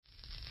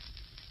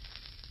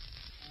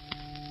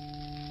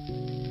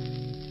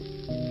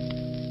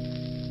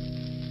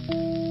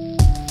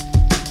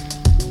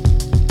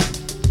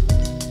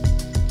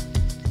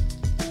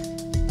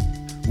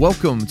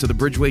Welcome to the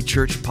Bridgeway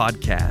Church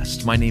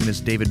podcast. My name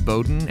is David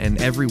Bowden,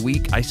 and every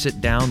week I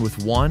sit down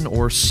with one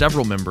or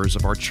several members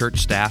of our church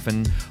staff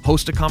and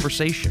host a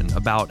conversation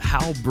about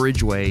how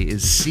Bridgeway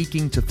is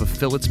seeking to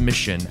fulfill its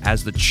mission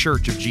as the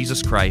Church of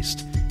Jesus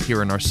Christ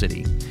here in our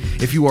city.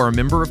 If you are a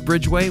member of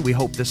Bridgeway, we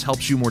hope this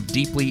helps you more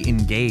deeply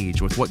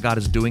engage with what God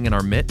is doing in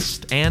our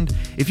midst. And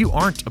if you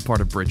aren't a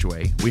part of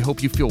Bridgeway, we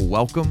hope you feel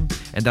welcome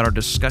and that our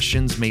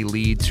discussions may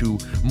lead to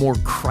more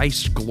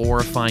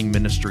Christ-glorifying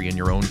ministry in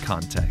your own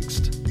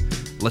context.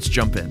 Let's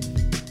jump in.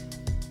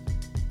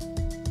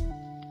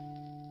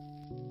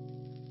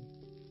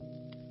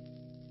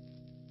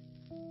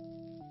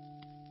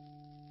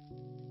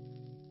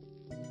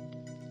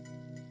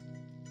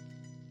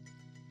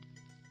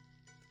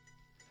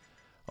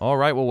 All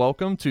right, well,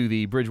 welcome to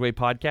the Bridgeway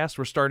podcast.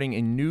 We're starting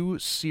a new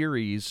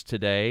series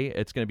today.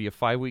 It's going to be a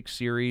 5-week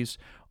series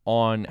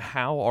on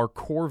how our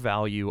core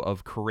value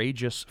of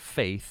courageous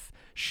faith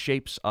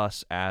shapes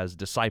us as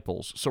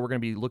disciples. So we're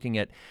going to be looking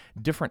at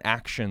different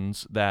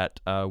actions that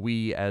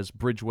we as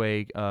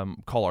Bridgeway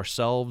call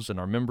ourselves and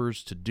our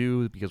members to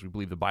do because we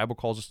believe the Bible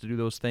calls us to do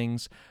those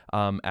things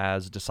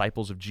as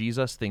disciples of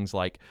Jesus, things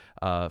like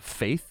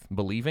faith,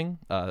 believing,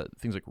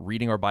 things like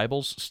reading our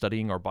Bibles,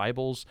 studying our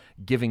Bibles,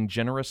 giving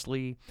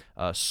generously,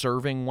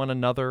 serving one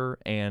another,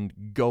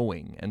 and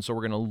going. And so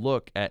we're going to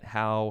look at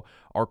how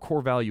our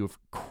core value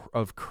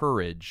of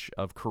courage,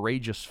 of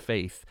courageous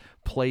faith,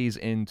 plays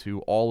into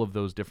all of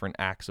those different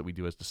acts that we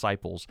do as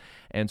disciples.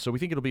 And so we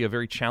think it'll be a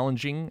very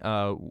challenging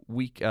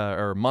week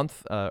or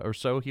month or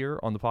so here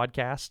on the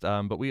podcast,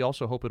 but we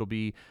also hope it'll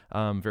be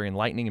very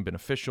enlightening and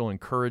beneficial,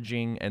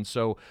 encouraging. And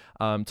so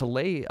to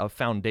lay a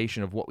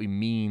foundation of what we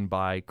mean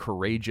by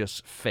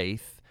courageous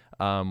faith,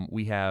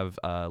 we have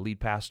lead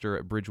pastor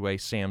at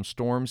Bridgeway, Sam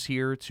Storms,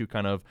 here to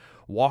kind of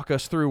walk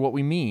us through what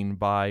we mean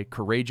by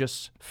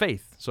courageous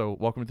faith. So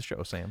welcome to the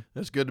show, Sam.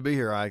 It's good to be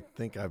here. I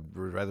think I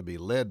would rather be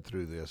led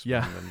through this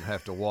than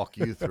have to walk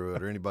you through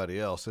it or anybody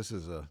else. This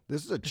is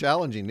a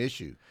challenging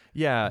issue.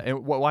 Yeah,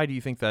 and why do you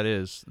think that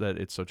is, that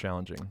it's so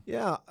challenging?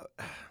 Yeah,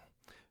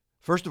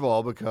 first of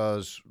all,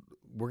 because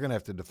we're going to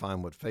have to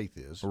define what faith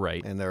is.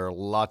 Right. And there are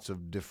lots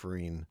of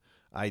differing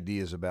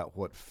ideas about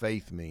what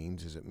faith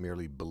means. Is it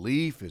merely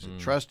belief? Is it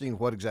trusting?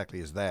 What exactly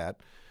is that?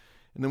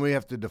 And then we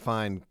have to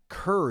define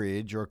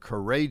courage or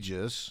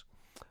courageous.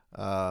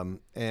 And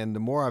the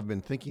more I've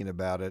been thinking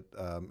about it,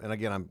 and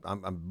again,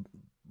 I'm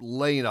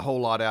laying a whole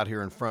lot out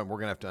here in front. We're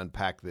going to have to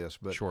unpack this.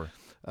 But sure.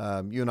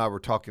 You and I were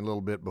talking a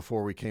little bit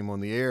before we came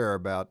on the air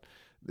about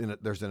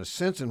there's a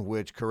sense in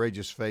which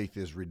courageous faith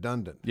is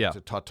redundant. Yeah. It's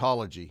a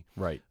tautology.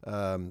 Right.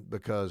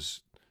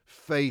 Because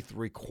faith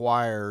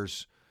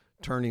requires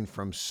turning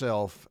from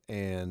self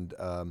and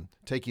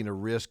taking a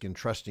risk and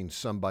trusting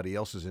somebody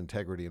else's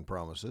integrity and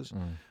promises.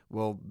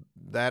 Well,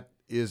 that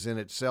is in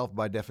itself,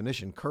 by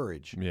definition,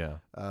 courage. Yeah.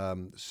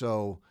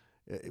 So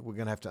we're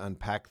going to have to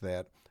unpack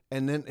that.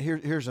 And then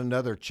here's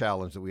another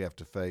challenge that we have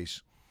to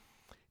face.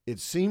 It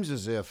seems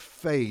as if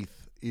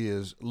faith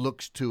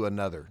looks to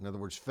another. In other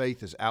words,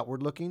 faith is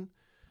outward looking,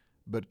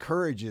 but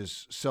courage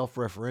is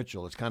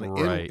self-referential. It's kind of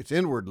it's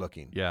inward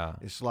looking. Yeah.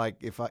 It's like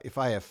if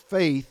I have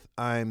faith,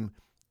 I'm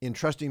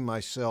entrusting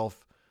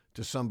myself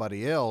to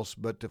somebody else,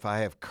 but if I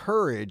have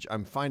courage,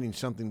 I'm finding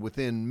something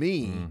within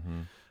me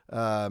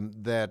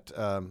that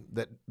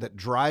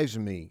drives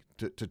me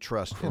to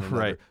trust in another.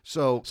 Right.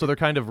 So they're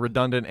kind of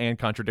redundant and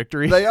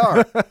contradictory. They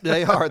are.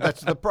 They are.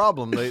 That's the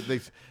problem.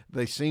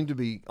 They seem to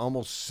be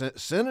almost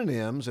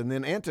synonyms and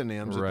then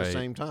antonyms at the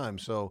same time.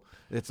 So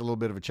it's a little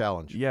bit of a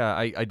challenge. Yeah,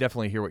 I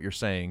definitely hear what you're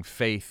saying.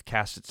 Faith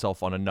casts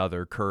itself on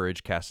another.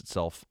 Courage casts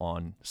itself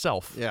on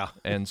self. Yeah.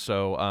 And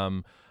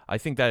so I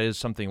think that is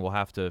something we'll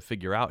have to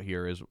figure out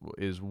here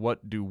is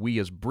what do we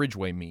as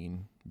Bridgeway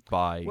mean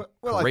by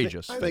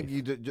courageous faith? I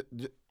think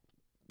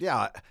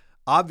yeah,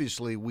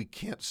 obviously we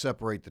can't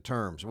separate the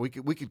terms. We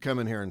could come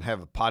in here and have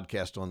a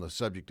podcast on the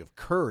subject of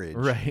courage.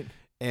 Right.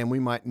 And we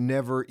might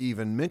never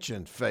even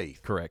mention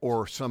faith. Correct.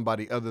 Or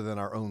somebody other than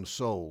our own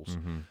souls.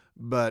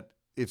 But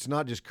it's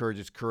not just courage,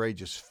 it's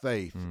courageous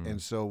faith.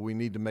 And so we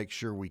need to make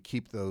sure we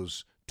keep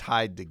those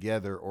tied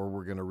together, or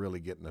we're going to really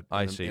get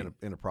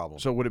in a problem.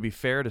 So would it be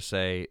fair to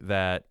say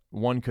that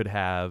one could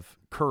have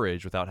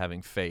courage without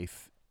having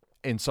faith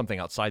in something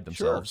outside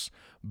themselves,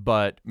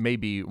 but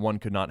maybe one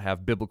could not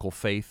have biblical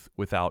faith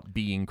without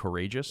being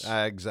courageous?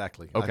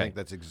 Exactly. Okay. I think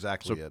that's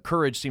exactly it. So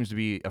courage seems to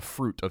be a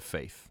fruit of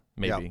faith,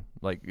 maybe. Yeah.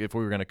 Like if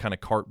we were going to kind of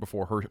cart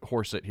before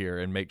horse it here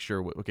and make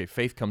sure,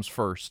 faith comes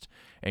first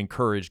and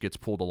courage gets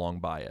pulled along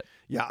by it.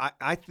 Yeah,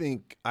 I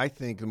think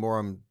the more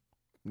I'm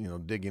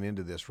digging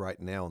into this right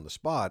now on the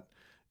spot,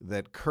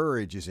 that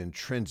courage is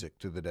intrinsic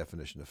to the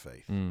definition of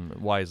faith.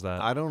 Why is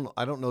that? I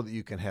don't know that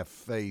you can have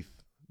faith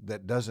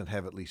that doesn't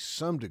have at least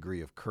some degree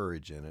of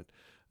courage in it.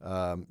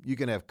 You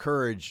can have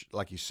courage,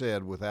 like you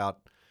said,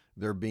 without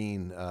there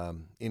being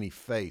any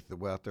faith,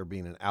 without there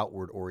being an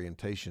outward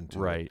orientation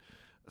to it.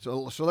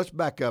 So let's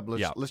back up.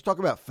 Let's talk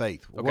about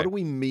faith. Okay. What do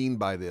we mean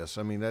by this?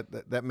 I mean,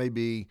 that may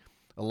be,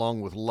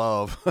 along with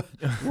love,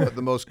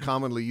 the most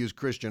commonly used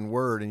Christian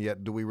word, and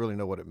yet do we really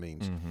know what it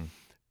means?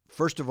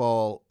 First of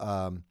all,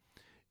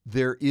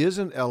 there is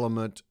an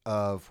element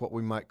of what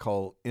we might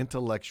call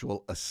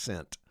intellectual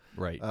assent.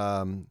 Right.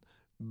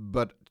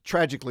 But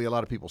tragically, a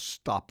lot of people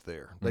stop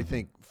there. They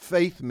think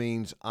faith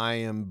means I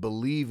am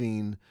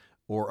believing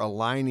or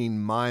aligning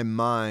my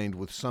mind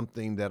with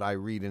something that I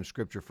read in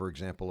Scripture, for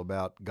example,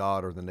 about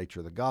God or the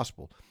nature of the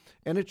gospel.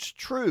 And it's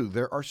true.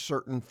 There are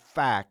certain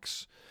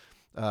facts,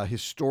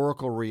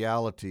 historical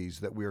realities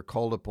that we are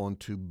called upon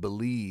to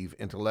believe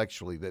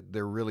intellectually, that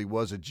there really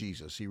was a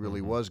Jesus. He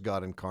really was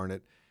God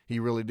incarnate. He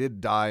really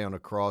did die on a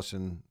cross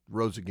and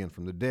rose again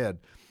from the dead.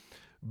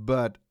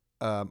 But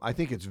I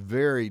think it's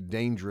very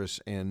dangerous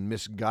and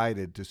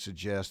misguided to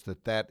suggest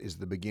that that is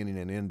the beginning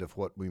and end of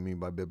what we mean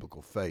by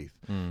biblical faith.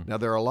 Now,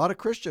 there are a lot of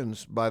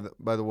Christians, by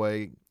the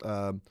way,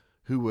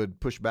 who would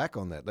push back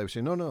on that. They would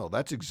say, no,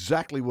 that's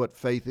exactly what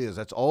faith is.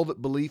 That's all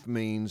that belief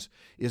means,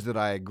 is that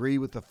I agree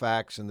with the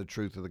facts and the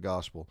truth of the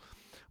gospel.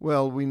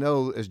 Well, we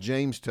know, as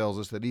James tells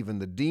us, that even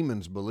the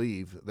demons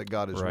believe that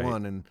God is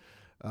one.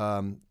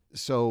 And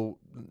so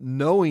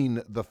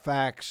knowing the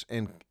facts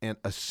and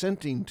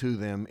assenting to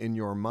them in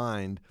your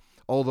mind,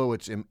 although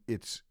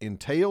it's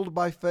entailed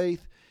by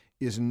faith,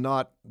 is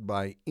not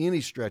by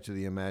any stretch of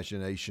the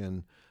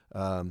imagination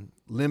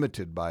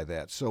limited by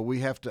that. So we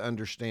have to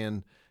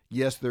understand,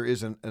 yes, there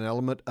is an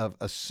element of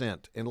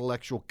assent,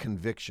 intellectual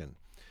conviction.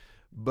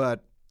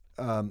 But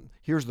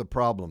here's the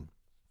problem.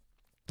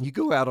 You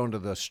go out onto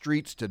the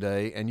streets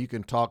today and you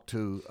can talk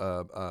to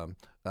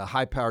a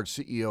high-powered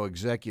CEO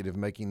executive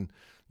making,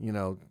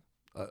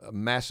 a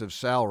massive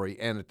salary,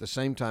 and at the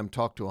same time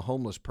talk to a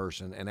homeless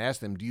person and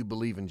ask them, do you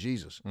believe in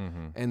Jesus?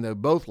 And they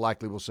both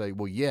likely will say,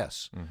 well,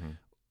 yes.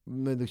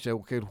 And then they say,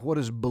 okay, what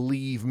does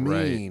believe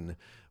mean? Right.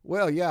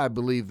 Well, yeah, I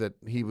believe that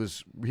he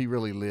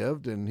really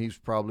lived, and he's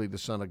probably the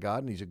Son of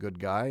God, and he's a good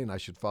guy, and I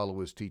should follow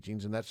his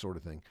teachings and that sort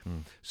of thing.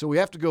 So we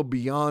have to go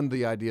beyond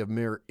the idea of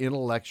mere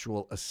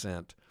intellectual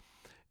assent.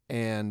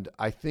 And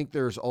I think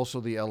there's also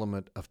the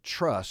element of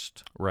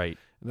trust. Right.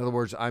 In other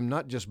words, I'm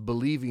not just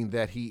believing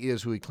that he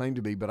is who he claimed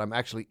to be, but I'm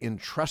actually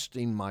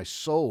entrusting my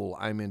soul.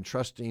 I'm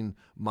entrusting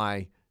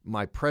my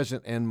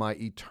present and my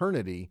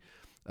eternity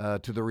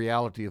to the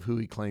reality of who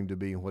he claimed to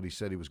be and what he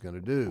said he was going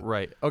to do.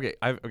 Right. Okay,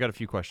 I've got a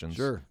few questions.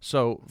 Sure.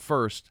 So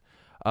first,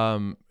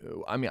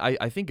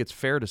 I think it's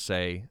fair to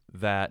say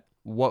that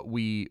what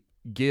we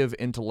give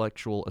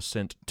intellectual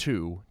assent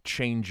to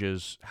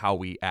changes how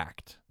we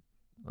act.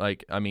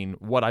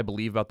 What I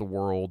believe about the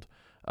world,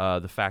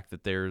 the fact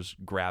that there's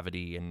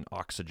gravity and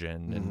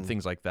oxygen and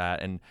things like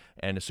that, and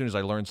as soon as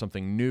I learn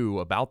something new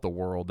about the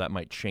world, that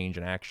might change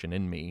an action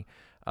in me.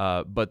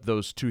 But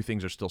those two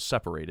things are still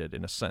separated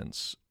in a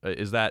sense.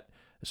 Is that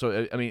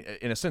so?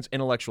 In a sense,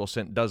 intellectual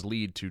assent does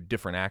lead to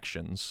different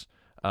actions.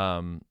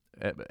 So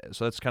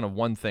that's kind of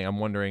one thing. I'm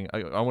wondering.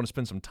 I want to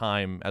spend some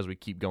time as we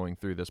keep going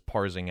through this,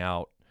 parsing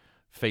out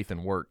faith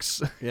and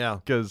works. Yeah.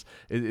 Because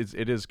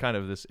it is kind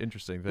of this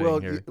interesting thing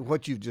here. Well,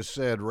 what you've just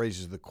said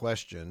raises the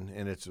question,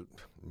 and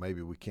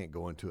maybe we can't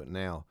go into it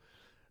now,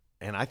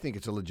 and I think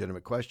it's a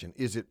legitimate question.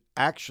 Is it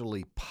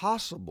actually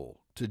possible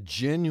to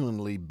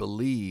genuinely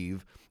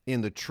believe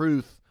in the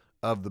truth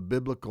of the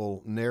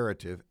biblical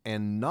narrative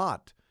and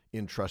not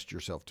entrust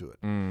yourself to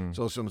it?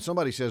 So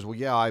somebody says, well,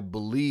 yeah, I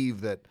believe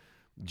that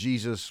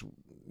Jesus,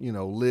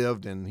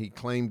 lived and he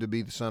claimed to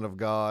be the Son of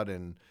God,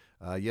 and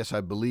yes,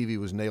 I believe he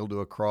was nailed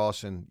to a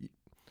cross,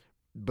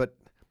 but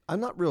I'm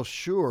not real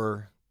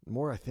sure. The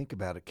more I think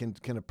about it,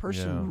 can a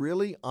person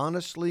really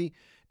honestly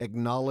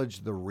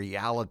acknowledge the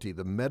reality,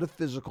 the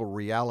metaphysical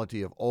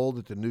reality of all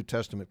that the New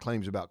Testament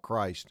claims about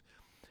Christ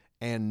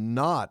and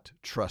not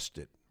trust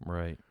it?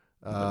 Right.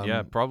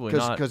 Probably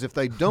not. Because if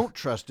they don't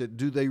trust it,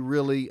 do they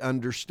really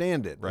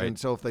understand it? Right. And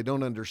so if they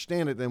don't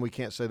understand it, then we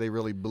can't say they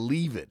really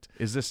believe it.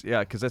 Is this,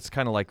 because that's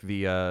kind of like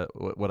the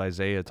what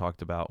Isaiah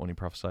talked about when he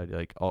prophesied,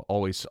 like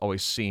always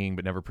seeing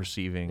but never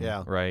perceiving,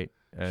 right?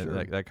 And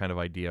Sure. that kind of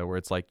idea where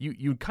it's like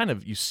you kind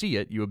of, you see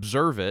it, you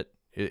observe it,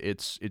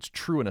 it's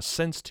true in a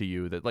sense to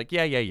you that like,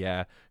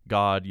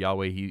 God,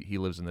 Yahweh, he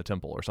lives in the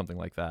temple or something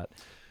like that.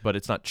 But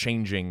it's not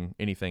changing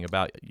anything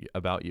about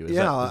you. Is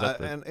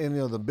that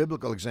the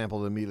biblical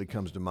example that immediately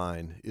comes to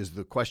mind is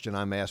the question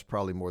I'm asked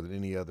probably more than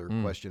any other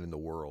question in the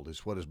world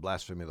is, what is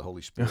blasphemy of the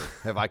Holy Spirit?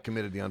 Have I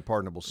committed the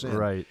unpardonable sin?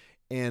 Right.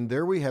 And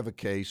there we have a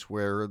case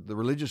where the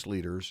religious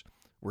leaders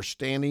were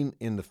standing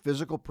in the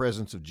physical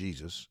presence of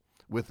Jesus.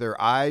 With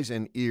their eyes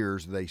and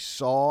ears, they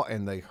saw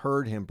and they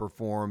heard him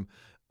perform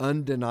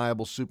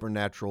undeniable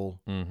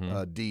supernatural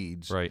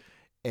deeds. Right.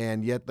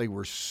 And yet they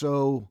were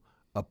so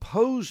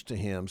opposed to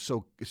him,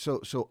 so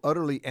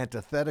utterly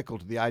antithetical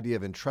to the idea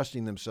of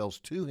entrusting themselves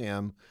to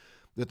him,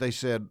 that they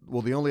said,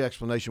 well, the only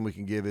explanation we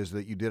can give is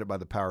that you did it by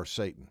the power of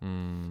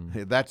Satan.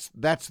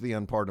 That's the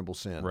unpardonable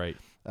sin. Right.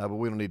 But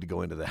we don't need to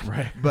go into that.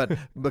 Right. But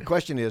the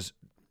question is,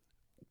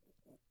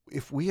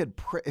 if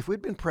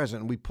we'd been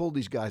present and we pulled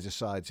these guys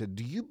aside and said,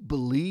 do you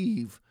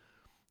believe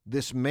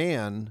this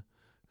man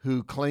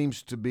who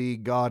claims to be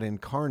God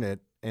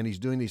incarnate and he's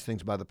doing these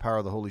things by the power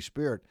of the Holy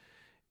Spirit?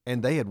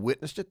 and they had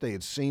witnessed it, they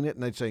had seen it,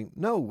 and they'd say,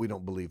 no, we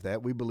don't believe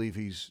that. We believe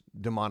he's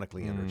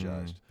demonically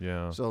energized.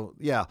 Yeah. So,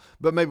 yeah,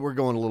 but maybe we're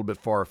going a little bit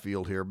far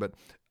afield here. But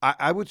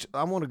I want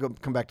to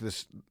come back to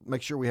this,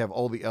 make sure we have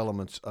all the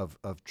elements of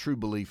true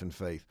belief and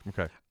faith.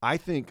 Okay. I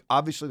think,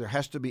 obviously, there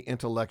has to be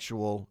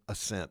intellectual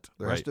assent.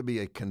 There has Right. to be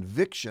a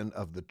conviction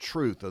of the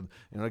truth, of,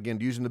 and again,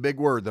 using the big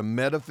word, the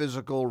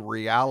metaphysical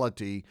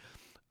reality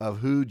of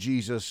who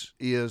Jesus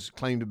is,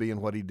 claimed to be,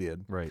 and what he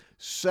did. Right.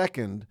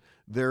 Second,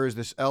 there is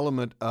this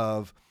element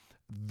of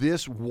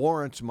this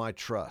warrants my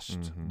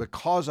trust.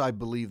 Because I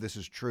believe this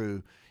is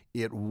true,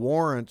 it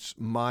warrants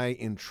my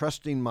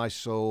entrusting my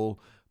soul,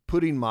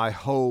 putting my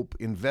hope,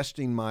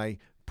 investing my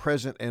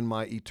present and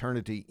my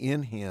eternity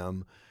in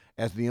him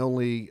as the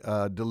only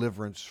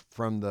deliverance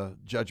from the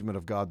judgment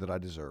of God that I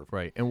deserve.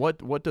 Right. And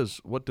what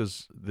does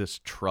this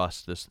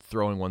trust, this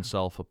throwing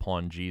oneself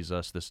upon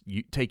Jesus, this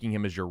taking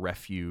him as your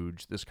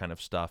refuge, this kind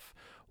of stuff,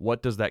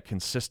 what does that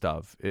consist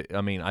of?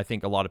 I mean, I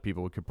think a lot of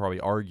people could probably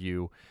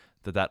argue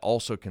that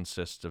also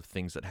consists of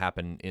things that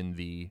happen in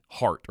the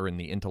heart or in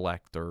the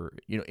intellect or,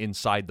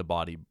 inside the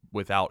body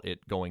without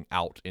it going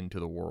out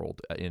into the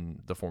world in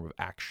the form of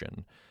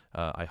action.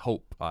 I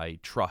hope, I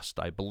trust,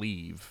 I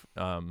believe.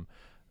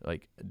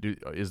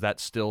 Is that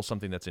still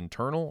something that's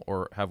internal,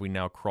 or have we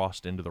now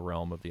crossed into the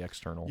realm of the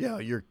external? Yeah,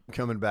 you're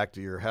coming back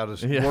to your how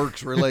does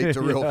works relate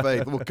to real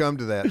faith. We'll come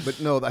to that. But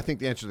no, I think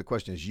the answer to the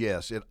question is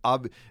yes. And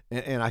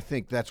I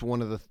think that's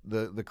one of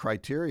the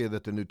criteria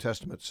that the New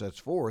Testament sets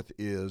forth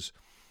is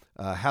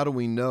how do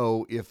we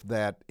know if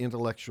that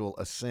intellectual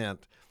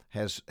assent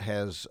has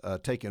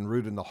taken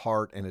root in the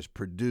heart and has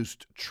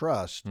produced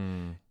trust?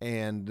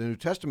 And the New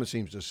Testament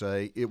seems to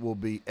say it will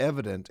be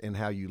evident in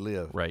how you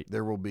live. Right.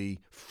 There will be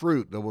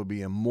fruit. There will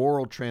be a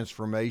moral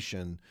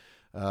transformation,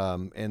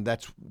 and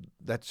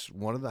that's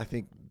one of the, I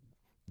think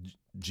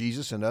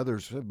Jesus and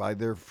others said, by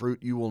their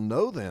fruit you will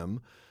know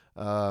them.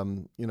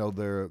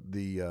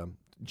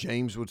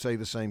 James would say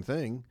the same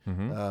thing,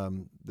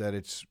 that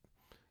it's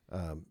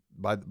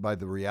by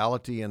the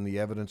reality and the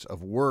evidence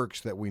of works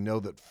that we know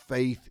that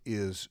faith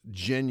is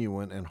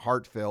genuine and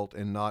heartfelt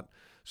and not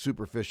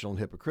superficial and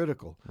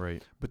hypocritical.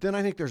 Right. But then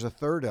I think there's a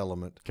third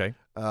element. Okay.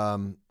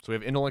 So we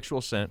have intellectual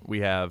assent, we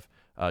have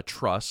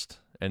trust,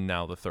 and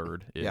now the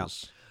third is... Yeah.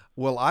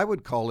 Well, I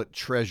would call it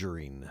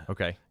treasuring.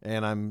 Okay.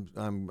 And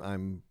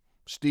I'm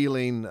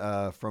stealing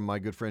from my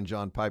good friend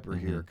John Piper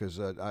here, because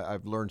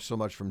I've learned so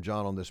much from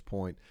John on this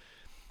point,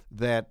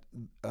 that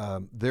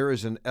there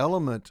is an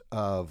element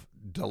of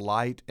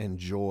delight and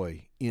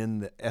joy in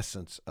the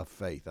essence of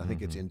faith. I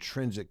think it's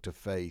intrinsic to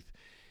faith,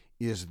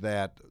 is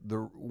that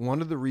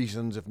one of the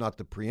reasons, if not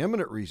the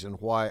preeminent reason,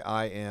 why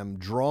I am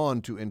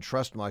drawn to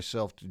entrust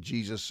myself to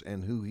Jesus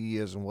and who he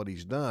is and what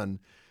he's done,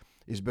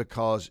 is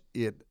because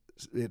it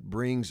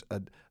brings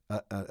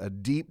a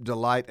deep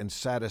delight and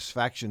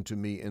satisfaction to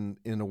me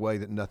in a way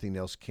that nothing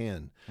else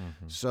can.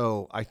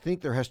 So I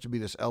think there has to be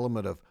this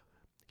element of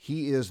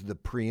he is the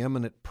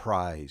preeminent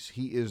prize.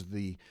 He is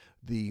the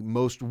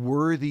most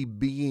worthy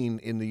being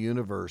in the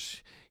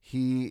universe.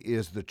 He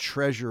is the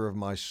treasure of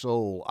my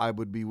soul. I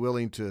would be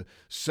willing to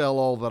sell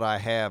all that I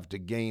have to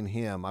gain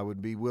him. I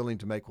would be willing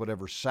to make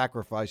whatever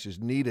sacrifice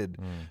is needed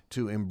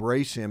to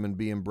embrace him and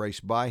be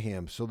embraced by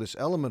him. So this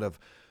element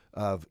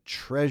of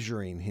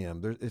treasuring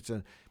him,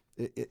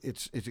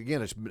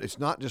 it's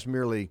not just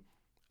merely,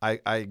 I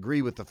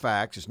agree with the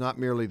facts. It's not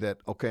merely that,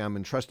 okay, I'm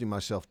entrusting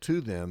myself to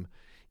them.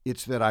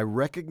 It's that I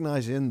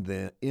recognize in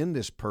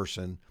this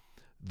person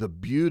the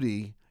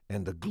beauty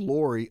and the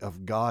glory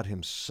of God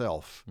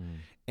himself.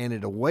 And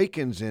it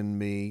awakens in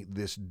me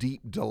this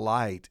deep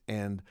delight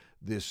and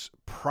this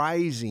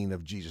prizing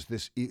of Jesus,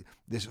 this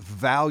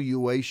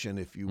valuation,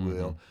 if you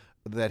will,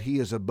 that he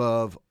is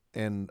above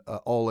and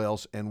all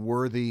else and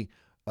worthy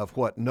of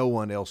what no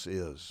one else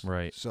is.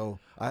 Right. So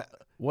I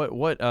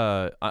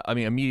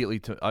mean,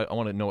 immediately I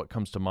want to know what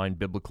comes to mind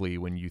biblically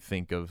when you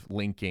think of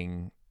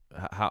linking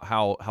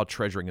how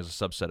treasuring is a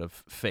subset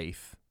of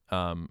faith,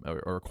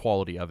 or a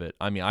quality of it.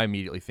 I mean, I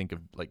immediately think of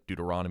like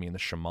Deuteronomy and the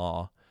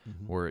Shema,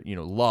 where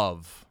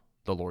love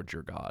the Lord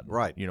your God,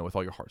 right? With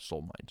all your heart,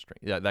 soul, mind,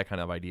 strength. Yeah, that kind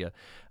of idea.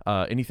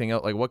 Anything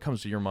else? Like, what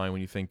comes to your mind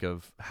when you think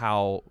of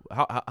how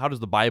does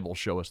the Bible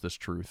show us this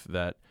truth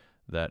that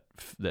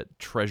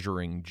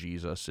treasuring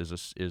Jesus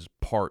is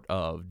part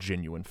of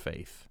genuine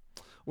faith?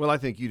 Well, I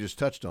think you just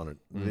touched on it,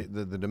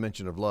 the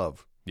dimension of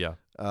love. Yeah.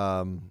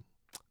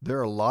 There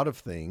are a lot of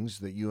things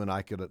that you and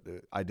I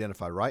could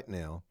identify right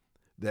now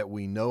that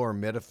we know are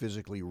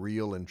metaphysically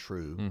real and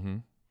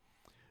true,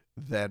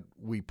 that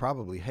we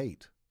probably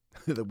hate,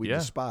 that we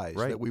despise,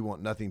 right, that we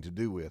want nothing to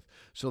do with.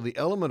 So the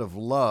element of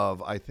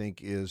love, I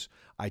think, is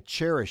I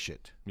cherish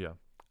it. Yeah.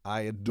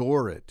 I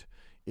adore it.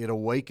 It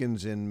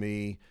awakens in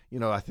me,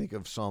 I think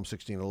of Psalm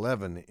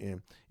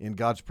 16:11, in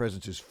God's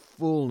presence is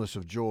fullness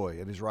of joy.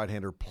 At his right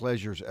hand are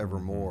pleasures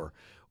evermore.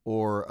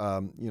 Or,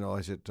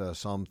 is it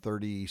Psalm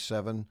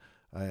 37?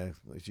 I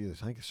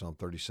think it's Psalm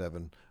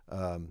 37.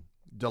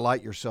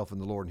 Delight yourself in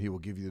the Lord, and he will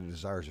give you the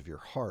desires of your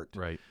heart.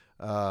 Right.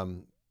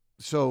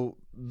 So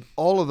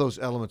all of those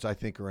elements, I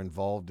think, are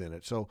involved in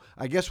it. So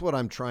I guess what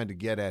I'm trying to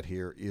get at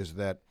here is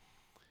that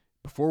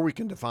before we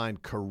can define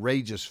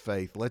courageous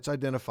faith, let's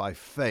identify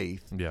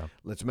faith. Yeah.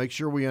 Let's make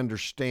sure we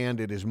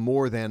understand it is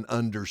more than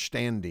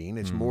understanding.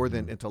 It's more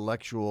than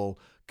intellectual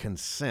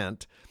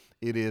consent.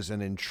 It is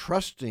an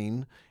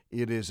entrusting.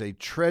 It is a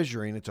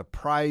treasuring. It's a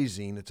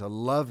prizing. It's a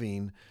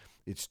loving.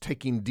 It's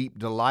taking deep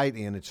delight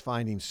in. It's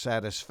finding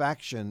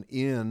satisfaction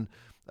in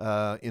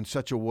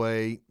such a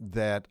way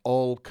that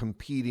all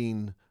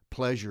competing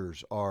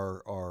pleasures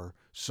are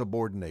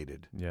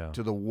subordinated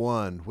to the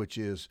one, which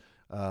is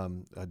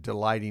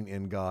delighting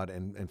in God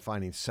and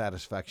finding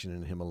satisfaction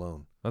in Him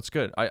alone. That's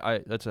good.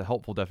 That's a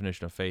helpful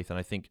definition of faith, and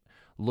I think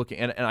looking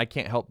and I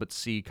can't help but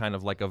see kind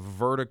of like a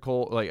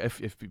vertical, like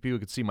if people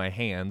could see my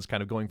hands,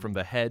 kind of going from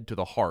the head to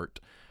the heart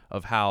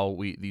of how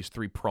these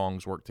three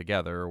prongs work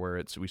together.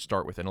 Where we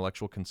start with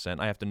intellectual consent.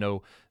 I have to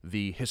know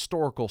the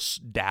historical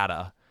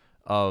data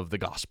of the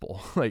gospel.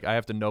 Like I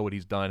have to know what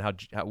He's done,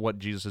 what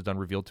Jesus has done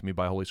revealed to me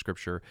by Holy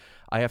Scripture.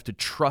 I have to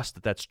trust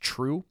that that's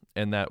true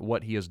and that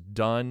what He has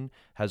done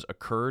has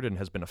occurred and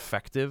has been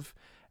effective.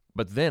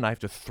 But then I have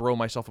to throw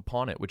myself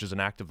upon it, which is an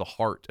act of the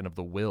heart and of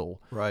the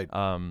will, right?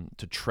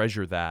 To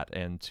treasure that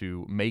and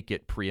to make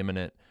it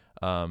preeminent,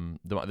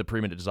 the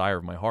preeminent desire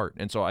of my heart.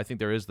 And so I think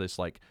there is this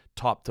like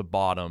top to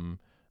bottom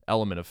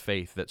element of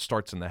faith that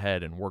starts in the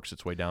head and works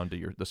its way down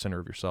to the center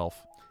of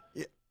yourself.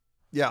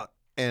 Yeah,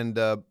 and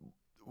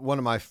one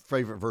of my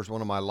favorite verses, one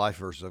of my life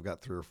verses, I've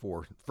got 3 or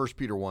 4, 1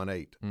 Peter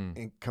 1:8,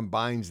 and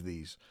combines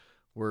these,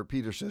 where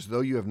Peter says,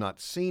 though you have not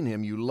seen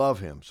Him, you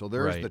love Him. So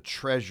there is the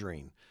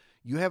treasuring.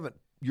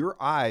 Your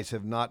eyes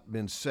have not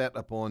been set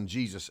upon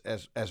Jesus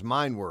as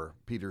mine were,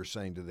 Peter is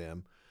saying to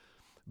them,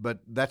 but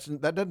that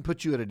doesn't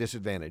put you at a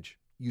disadvantage.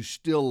 You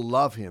still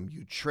love Him,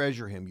 you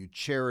treasure Him, you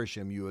cherish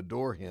Him, you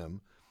adore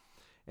Him.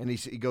 And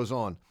he goes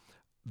on,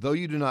 though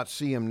you do not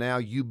see Him now,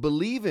 you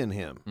believe in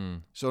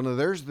Him. So now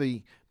there's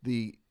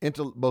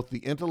both the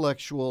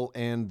intellectual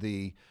and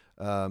the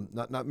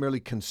not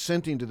merely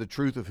consenting to the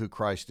truth of who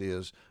Christ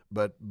is,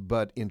 but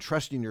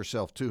entrusting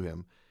yourself to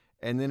Him.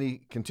 And then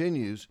he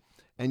continues,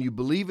 and you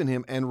believe in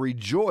Him and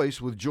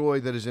rejoice with joy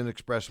that is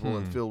inexpressible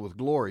and filled with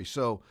glory.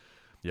 So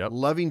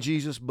loving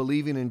Jesus,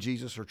 believing in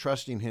Jesus, or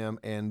trusting Him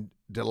and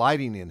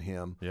delighting in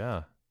Him.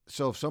 Yeah.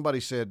 So if somebody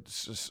said,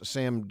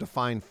 Sam,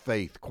 define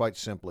faith quite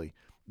simply,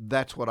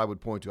 that's what I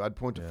would point to. I'd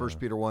point to 1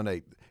 Peter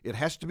 1:8. It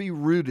has to be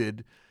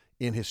rooted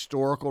in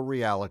historical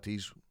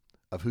realities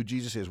of who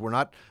Jesus is.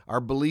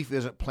 Our belief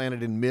isn't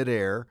planted in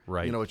midair.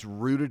 Right. It's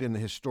rooted in the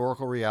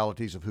historical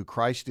realities of who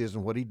Christ is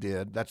and what He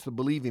did. That's the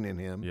believing in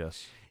Him.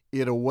 Yes.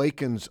 It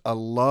awakens a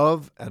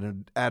love,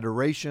 an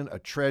adoration, a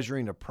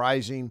treasuring, a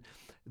prizing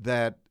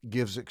that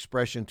gives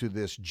expression to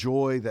this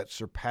joy that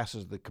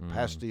surpasses the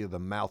capacity of the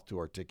mouth to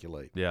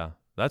articulate. Yeah.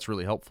 That's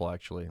really helpful,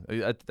 actually.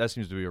 That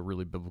seems to be a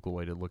really biblical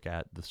way to look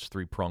at this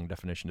three-pronged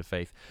definition of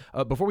faith.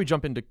 Before we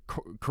jump into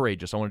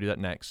courageous, I want to do that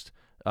next.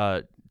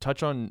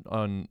 Touch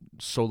on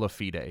sola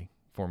fide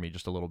for me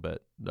just a little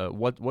bit.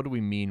 What do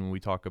we mean when we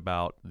talk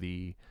about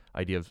the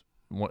idea of,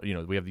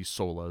 we have these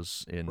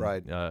solas in,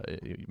 right.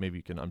 Maybe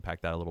you can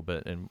unpack that a little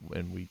bit, and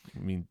we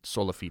mean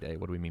sola fide.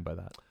 What do we mean by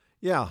that?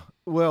 Yeah,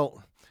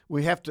 well,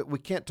 we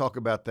can't talk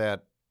about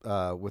that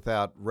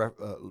without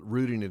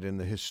rooting it in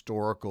the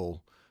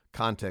historical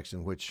context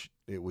in which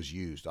it was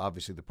used.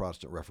 Obviously, the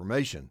Protestant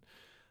Reformation,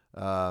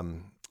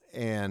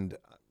 and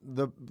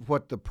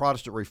what the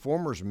Protestant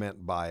Reformers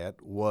meant by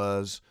it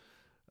was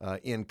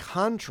in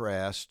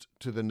contrast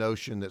to the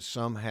notion that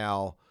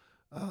somehow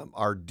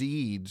our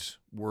deeds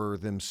were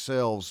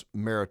themselves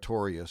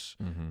meritorious,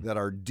 that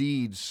our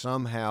deeds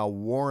somehow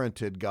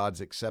warranted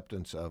God's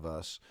acceptance of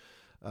us.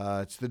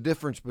 It's the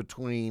difference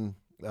between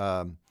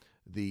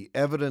the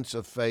evidence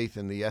of faith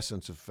and the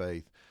essence of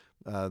faith.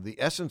 The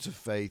essence of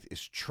faith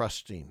is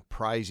trusting,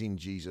 prizing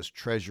Jesus,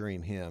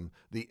 treasuring Him.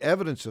 The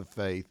evidence of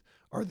faith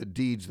are the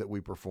deeds that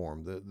we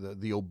perform,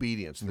 the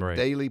obedience, the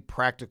daily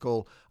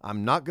practical.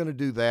 I'm not going to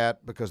do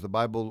that because the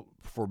Bible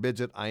forbids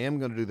it. I am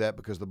going to do that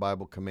because the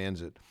Bible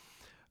commands it.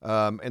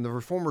 And the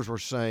Reformers were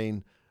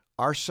saying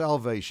our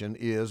salvation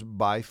is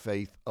by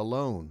faith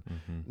alone.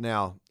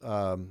 Now,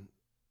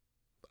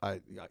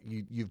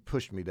 you've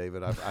pushed me,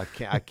 David.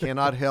 I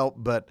cannot help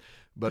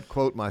but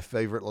quote my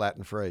favorite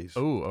Latin phrase.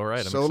 Oh, all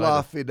right. I'm Sola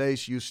excited.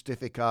 fides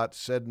justificat,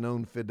 sed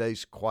non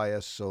fides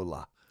quia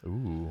sola.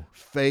 Ooh.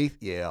 Faith,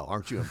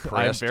 aren't you impressed?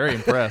 I am very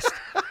impressed.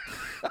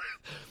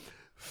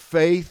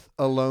 Faith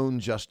alone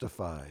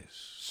justifies.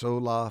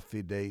 Sola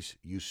fides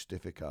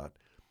justificat.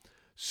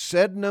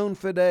 Sed non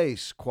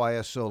fides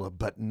quia sola,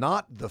 but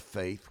not the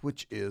faith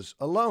which is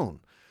alone.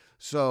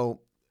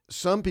 So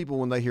some people,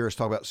 when they hear us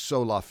talk about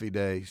sola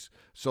fide,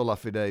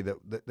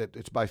 that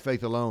it's by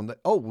faith alone,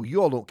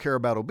 you all don't care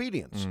about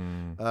obedience.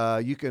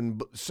 You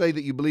can say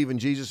that you believe in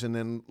Jesus and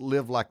then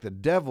live like the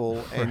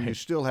devil, and you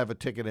still have a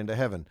ticket into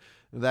heaven.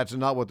 That's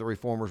not what the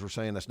Reformers were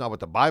saying. That's not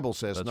what the Bible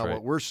says. That's not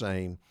what we're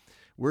saying.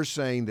 We're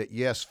saying that,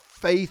 yes,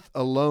 faith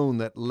alone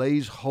that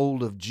lays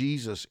hold of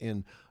Jesus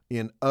in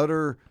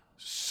utter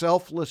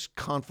selfless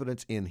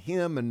confidence in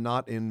Him and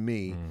not in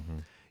me.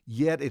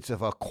 Yet it's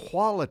of a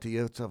quality,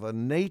 it's of a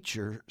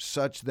nature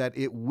such that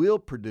it will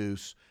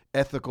produce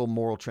ethical,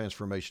 moral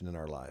transformation in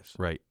our lives.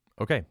 Right.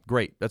 Okay,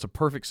 great. That's a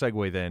perfect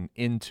segue then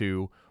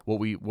into where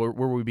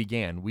we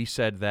began. We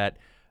said that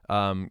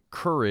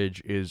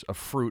courage is a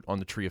fruit on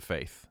the tree of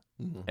faith,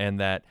 and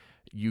that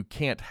you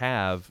can't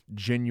have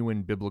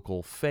genuine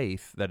biblical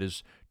faith that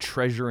is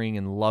treasuring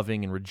and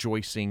loving and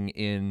rejoicing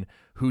in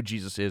who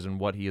Jesus is and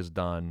what He has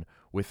done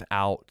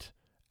without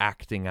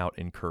acting out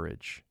in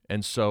courage.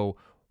 And so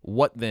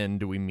what then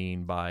do we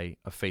mean by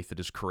a faith that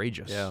is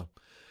courageous? Yeah.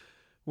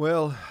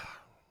 Well,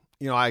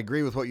 I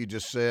agree with what you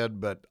just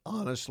said, but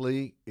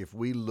honestly, if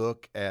we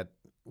look at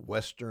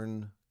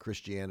Western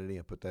Christianity,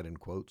 I put that in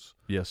quotes,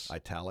 yes,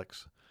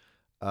 italics,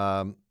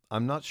 I'm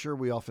not sure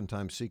we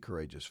oftentimes see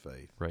courageous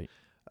faith. Right.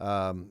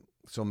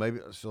 So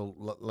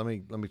let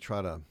me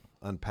try to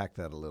unpack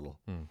that a little.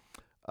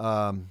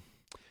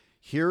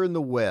 Here in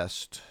the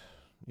West,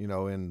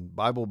 in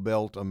Bible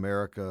Belt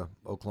America,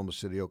 Oklahoma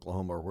City,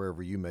 Oklahoma, or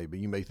wherever you may be,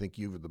 you may think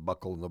you're the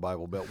buckle in the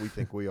Bible Belt. We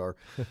think we are.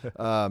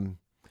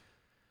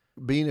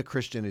 Being a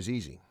Christian is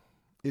easy.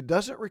 It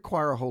doesn't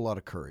require a whole lot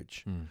of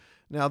courage.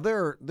 Now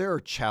there are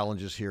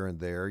challenges here and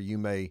there. You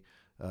may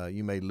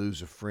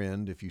lose a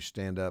friend if you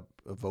stand up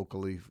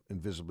vocally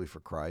and visibly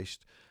for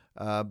Christ,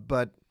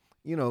 but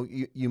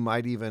you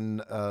might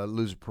even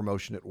lose a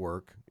promotion at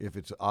work if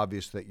it's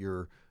obvious that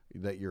your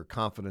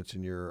confidence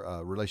in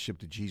your relationship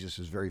to Jesus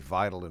is very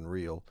vital and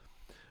real.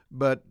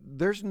 But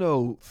there's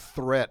no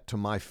threat to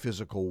my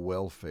physical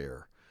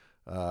welfare.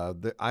 I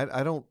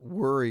don't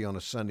worry on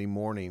a Sunday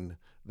morning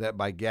that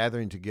by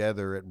gathering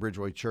together at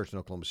Bridgeway Church in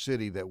Oklahoma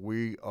City that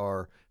we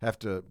have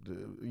to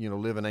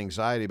live in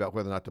anxiety about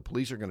whether or not the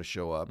police are going to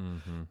show up,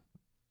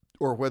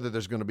 or whether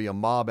there's going to be a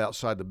mob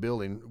outside the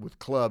building with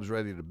clubs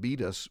ready to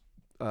beat us.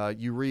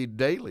 You read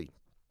daily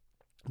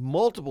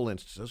multiple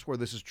instances where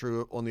this is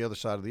true on the other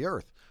side of the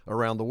earth,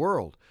 around the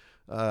world.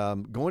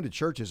 Going to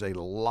church is a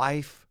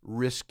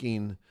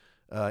life-risking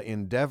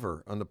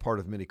endeavor on the part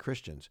of many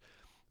Christians.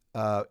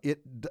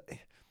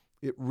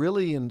 It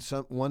really, in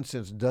one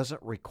sense,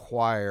 doesn't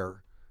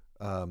require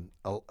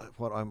what I'm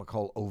going to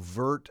call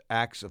overt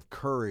acts of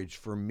courage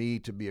for me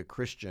to be a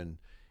Christian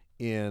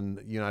in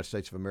the United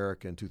States of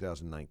America in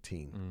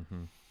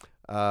 2019.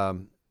 But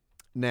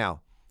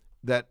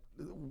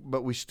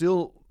we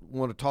still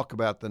want to talk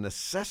about the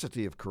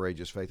necessity of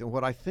courageous faith. And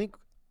what I think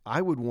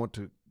I would want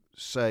to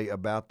say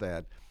about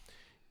that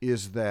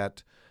is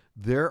that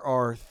there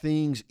are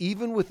things,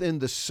 even within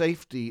the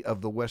safety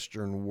of the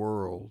Western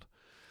world,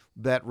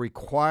 that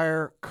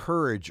require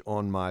courage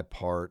on my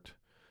part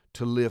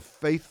to live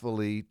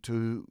faithfully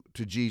to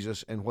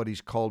Jesus and what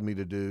He's called me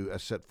to do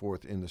as set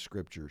forth in the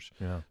Scriptures.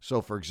 Yeah.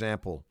 So, for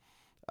example,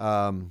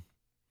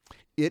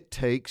 it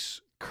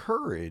takes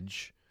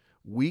courage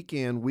week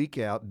in, week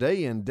out,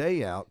 day in,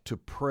 day out, to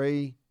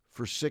pray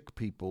for sick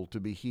people to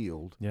be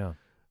healed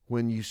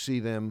when you see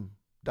them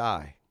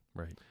die.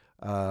 Right.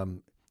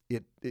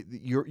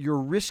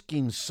 You're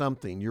risking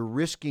something. You're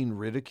risking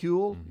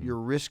ridicule. You're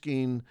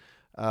risking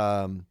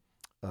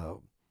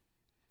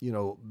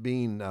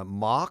being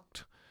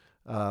mocked.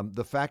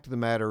 The fact of the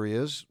matter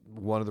is,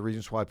 one of the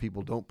reasons why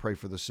people don't pray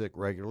for the sick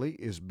regularly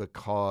is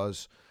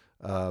because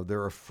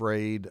they're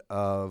afraid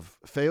of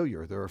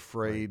failure. They're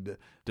afraid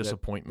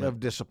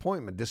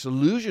disappointment,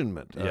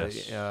 disillusionment.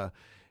 Yes.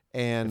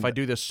 And if I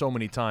do this so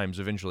many times,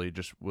 eventually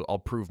I'll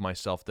prove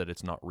myself that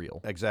it's not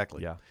real.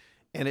 Exactly. Yeah.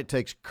 And it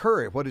takes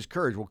courage. What is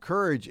courage? Well,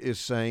 courage is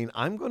saying,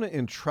 I'm going to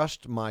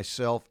entrust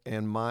myself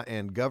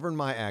and govern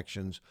my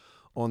actions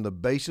on the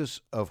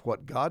basis of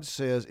what God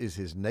says is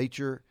His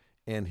nature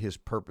and His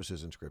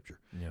purposes in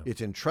Scripture. Yeah.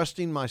 It's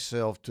entrusting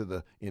myself to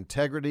the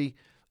integrity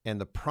and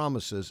the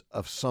promises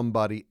of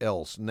somebody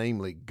else,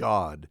 namely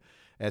God,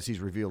 as He's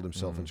revealed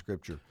Himself in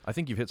Scripture. I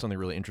think you've hit something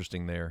really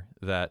interesting there,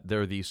 that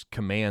there are these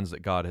commands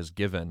that God has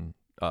given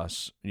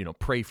us,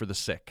 pray for the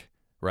sick,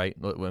 right?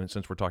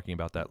 Since we're talking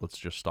about that, let's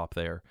just stop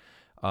there.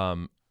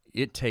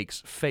 It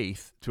takes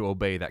faith to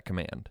obey that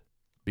command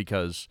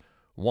because,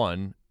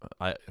 one,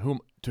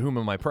 to whom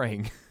am I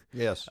praying?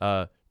 Yes.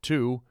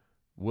 Two,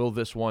 will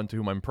this one to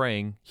whom I'm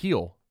praying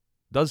heal?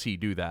 Does he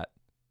do that?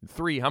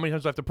 Three, how many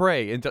times do I have to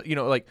pray? And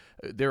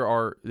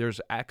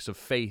there's acts of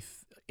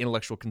faith,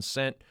 intellectual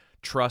consent,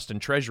 trust,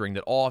 and treasuring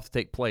that all have to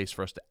take place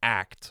for us to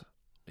act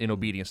in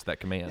obedience to that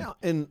command. Yeah,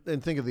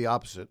 and think of the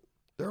opposite.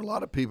 There are a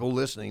lot of people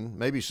listening,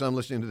 maybe some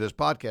listening to this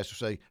podcast, who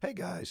say, "Hey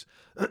guys,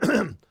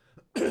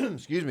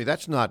 excuse me,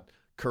 that's not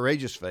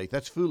courageous faith.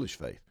 That's foolish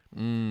faith."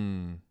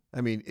 I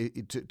mean,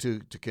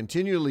 to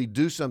continually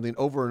do something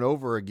over and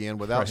over again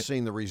without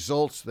seeing the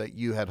results that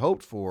you had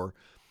hoped for,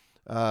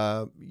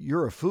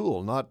 you're a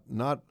fool,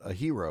 not a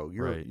hero.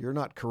 You're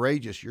not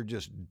courageous. You're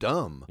just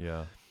dumb.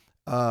 Yeah.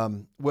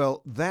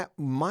 Well, that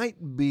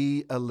might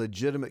be a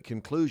legitimate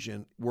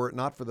conclusion were it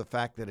not for the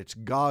fact that it's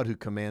God who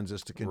commands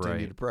us to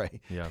continue to pray.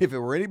 Yeah. If it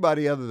were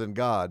anybody other than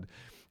God,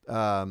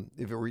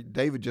 if it were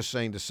David just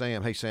saying to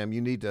Sam, hey, Sam,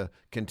 you need to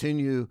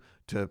continue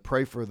to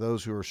pray for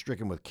those who are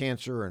stricken with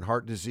cancer and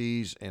heart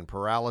disease and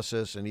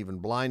paralysis and even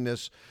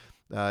blindness.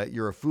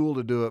 You're a fool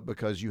to do it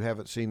because you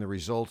haven't seen the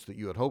results that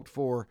you had hoped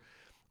for.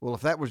 Well,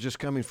 if that was just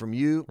coming from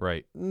you,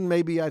 right,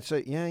 maybe I'd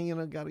say, yeah, you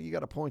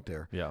got a point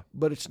there. Yeah.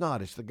 But it's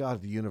not. It's the God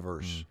of the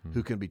universe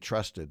who can be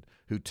trusted,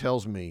 who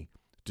tells me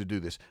to do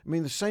this. I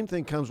mean, the same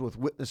thing comes with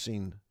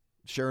witnessing,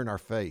 sharing our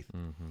faith.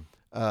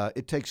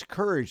 It takes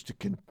courage to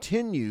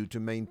continue to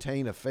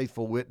maintain a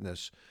faithful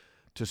witness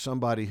to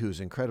somebody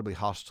who's incredibly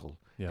hostile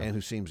and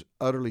who seems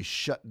utterly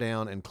shut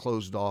down and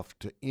closed off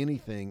to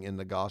anything in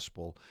the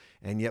gospel.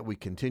 And yet we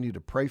continue to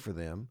pray for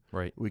them.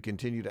 Right. We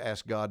continue to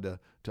ask God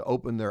to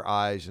open their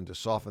eyes and to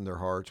soften their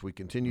hearts. We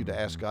continue to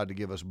ask God to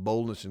give us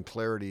boldness and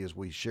clarity as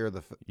we share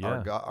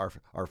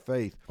our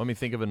faith. Let me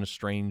think of an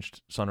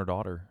estranged son or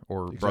daughter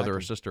or brother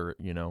or sister,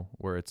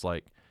 where it's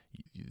like,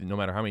 no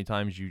matter how many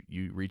times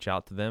you reach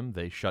out to them,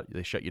 they shut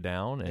you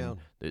down, and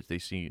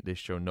they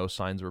show no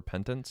signs of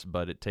repentance.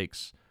 But it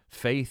takes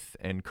faith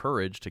and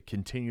courage to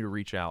continue to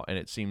reach out. And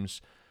it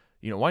seems,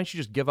 why don't you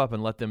just give up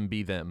and let them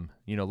be them?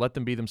 Let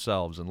them be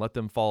themselves and let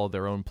them follow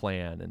their own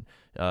plan. And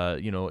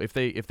if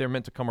they're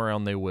meant to come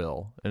around, they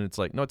will. And it's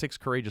like, no, it takes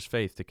courageous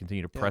faith to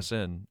continue to press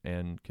in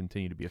and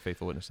continue to be a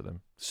faithful witness to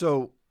them.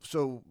 So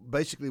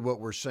basically, what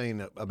we're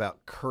saying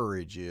about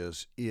courage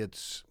is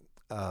it's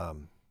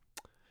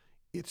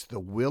the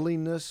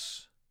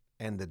willingness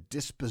and the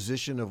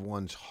disposition of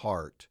one's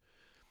heart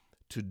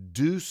to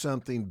do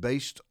something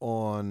based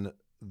on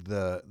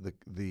the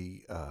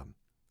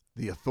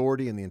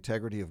authority and the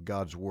integrity of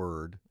God's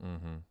word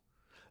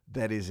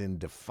that is in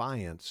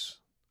defiance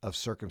of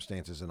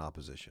circumstances and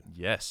opposition.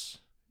 Yes.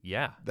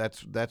 Yeah.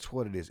 That's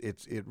what it is.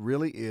 It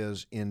really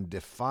is in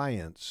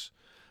defiance.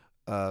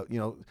 I'm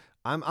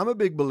a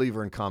big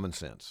believer in common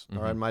sense.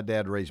 All right, my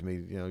dad raised me.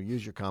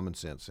 Use your common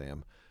sense,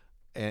 Sam,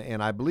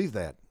 and I believe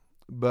that.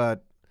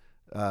 But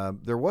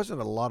there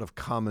wasn't a lot of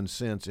common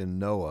sense in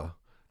Noah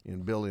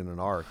in building an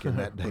ark in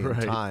that day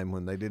and time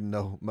when they didn't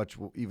know much,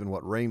 even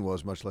what rain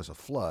was, much less a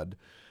flood.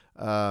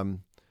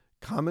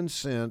 Common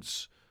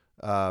sense,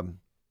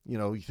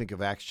 you think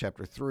of Acts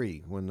chapter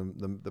 3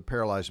 when the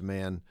paralyzed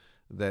man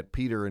that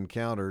Peter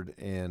encountered,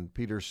 and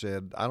Peter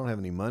said, I don't have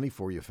any money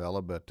for you,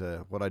 fella, but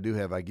what I do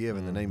have I give.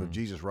 In the name of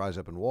Jesus, rise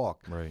up and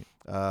walk. Right.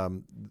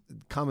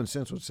 Common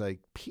sense would say,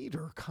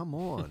 Peter, come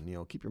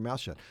on, keep your mouth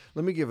shut.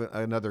 Let me give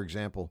another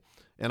example.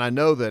 And I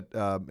know that,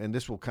 and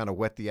this will kind of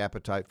whet the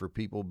appetite for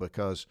people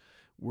because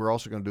we're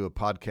also going to do a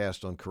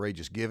podcast on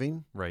courageous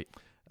giving. Right.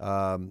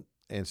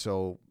 And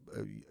so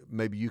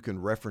maybe you can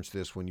reference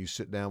this when you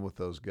sit down with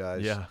those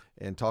guys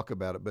and talk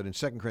about it. But in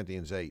 2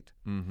 Corinthians 8,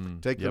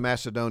 take the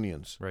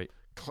Macedonians. Right.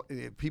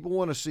 People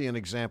want to see an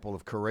example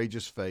of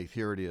courageous faith.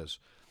 Here it is.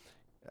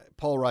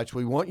 Paul writes,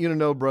 we want you to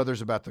know,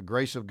 brothers, about the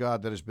grace of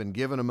God that has been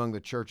given among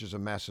the churches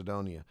of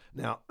Macedonia.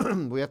 Now,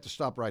 we have to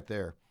stop right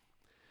there.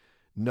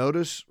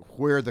 Notice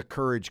where the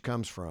courage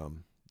comes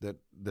from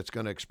that's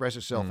going to express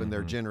itself in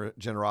their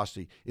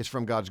generosity. It's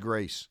from God's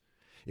grace.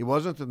 It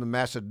wasn't that the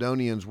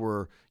Macedonians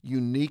were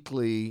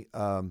uniquely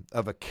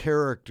of a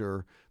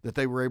character that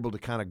they were able to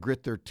kind of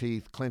grit their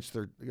teeth, clench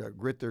their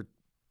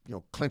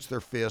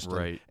fist,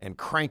 and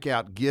crank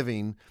out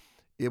giving.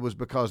 It was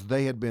because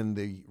they had been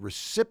the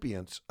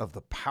recipients of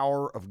the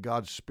power of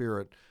God's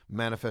Spirit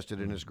manifested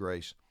in His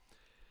grace.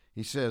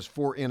 He says,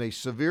 for in a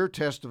severe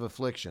test of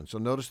affliction, so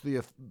notice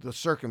the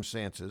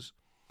circumstances,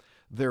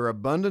 their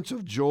abundance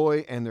of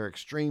joy and their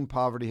extreme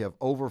poverty have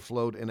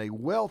overflowed in a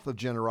wealth of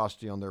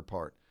generosity on their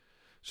part.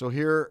 So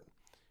here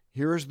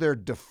is their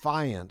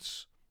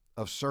defiance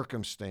of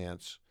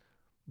circumstance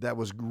that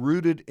was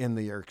rooted in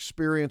their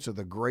experience of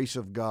the grace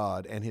of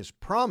God and His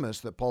promise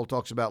that Paul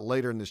talks about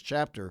later in this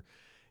chapter,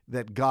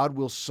 that God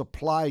will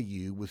supply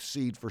you with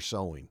seed for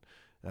sowing.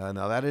 I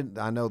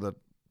know that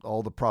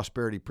all the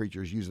prosperity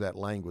preachers use that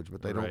language,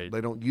 but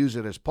they don't use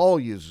it as Paul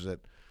uses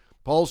it.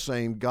 Paul's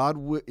saying,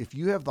 if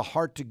you have the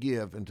heart to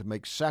give and to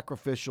make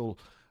sacrificial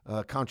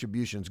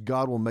contributions,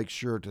 God will make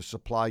sure to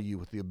supply you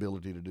with the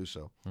ability to do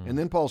so. And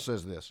then Paul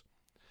says this,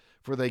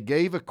 for they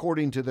gave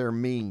according to their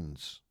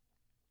means.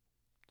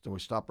 So we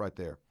stop right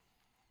there.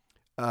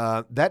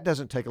 That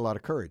doesn't take a lot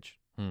of courage.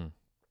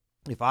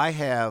 If I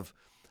have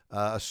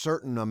a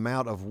certain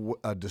amount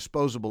of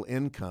disposable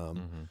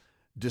income,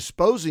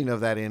 disposing of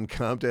that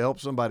income to help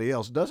somebody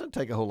else doesn't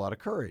take a whole lot of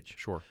courage.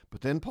 Sure.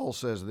 But then Paul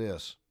says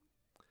this,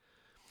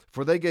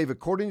 for they gave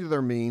according to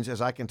their means,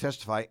 as I can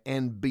testify,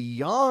 and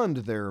beyond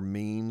their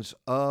means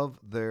of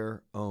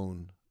their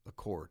own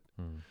accord.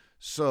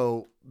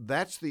 So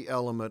that's the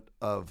element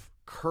of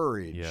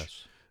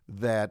courage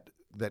that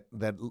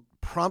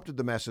prompted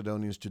the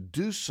Macedonians to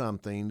do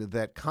something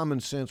that common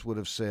sense would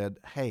have said,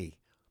 hey,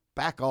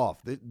 back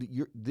off.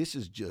 This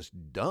is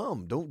just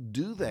dumb. Don't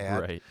do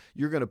that. Right.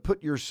 You're going to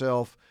put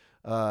yourself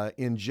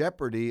in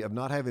jeopardy of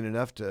not having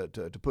enough to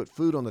put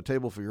food on the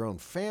table for your own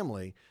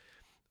family.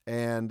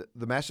 And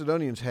the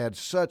Macedonians had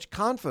such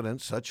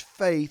confidence, such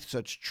faith,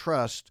 such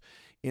trust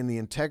in the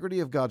integrity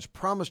of God's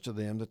promise to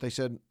them that they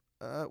said,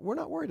 we're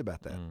not worried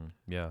about that.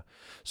 Yeah.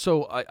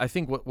 So I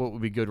think what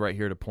would be good right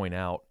here to point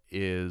out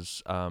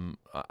is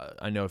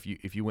I know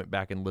if you went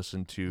back and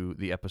listened to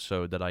the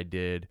episode that I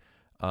did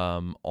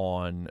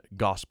on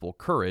gospel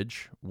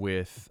courage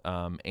with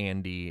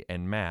Andy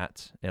and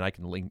Matt, and I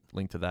can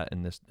link to that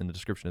in the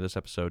description of this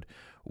episode.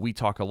 We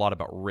talk a lot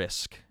about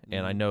risk,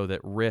 and I know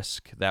that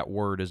risk, that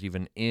word, is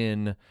even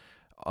in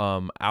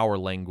our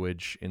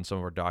language in some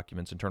of our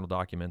documents, internal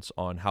documents,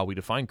 on how we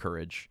define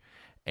courage,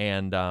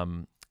 and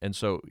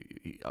so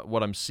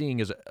what I'm seeing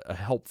is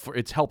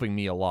it's helping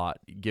me a lot,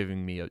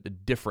 giving me a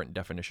different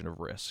definition of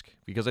risk,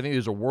 because I think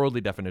there's a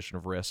worldly definition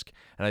of risk,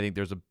 and I think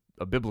there's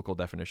a biblical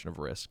definition of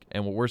risk.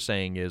 And what we're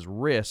saying is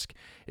risk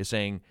is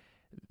saying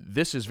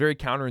this is very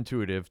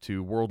counterintuitive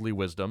to worldly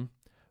wisdom,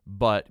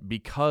 but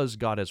because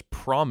God has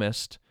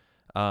promised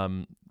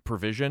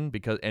provision,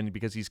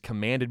 because he's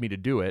commanded me to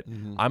do it,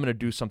 I'm going to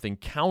do something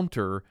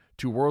counter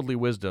to worldly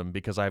wisdom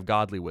because I have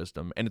godly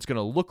wisdom, and it's going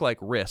to look like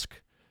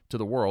risk to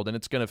the world, and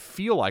it's going to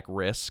feel like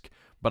risk,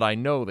 but I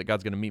know that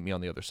God's going to meet me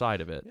on the other side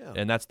of it. Yeah.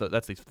 And that's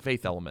the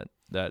faith element.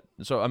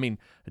 So I mean,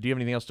 do you have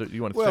anything else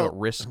you want to say about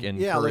risk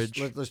and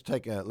courage? Let's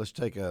take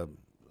a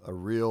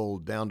real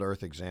down to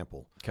earth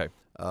example. Okay.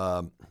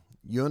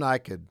 You and I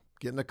could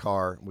get in the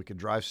car, we could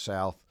drive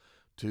south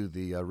to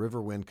the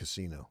Riverwind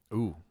Casino.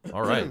 Ooh,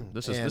 all right.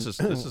 This is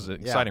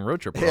an exciting road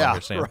trip we're on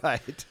here, Sam.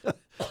 Right.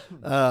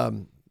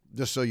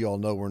 Just so you all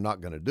know, we're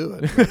not going to do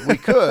it. But we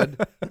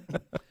could,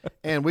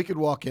 and we could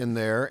walk in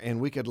there,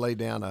 and we could lay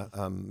down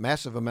a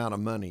massive amount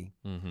of money.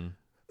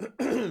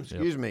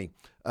 Excuse me.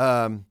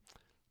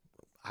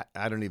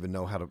 I don't even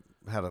know how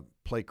to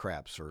play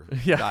craps or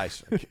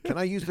dice. Can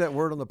I use that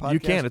word on the podcast? You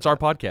can. It's our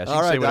podcast. You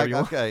all can right, say whatever you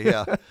want. Okay,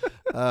 yeah.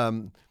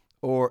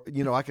 Or,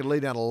 I could lay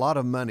down a lot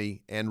of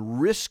money and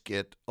risk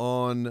it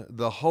on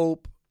the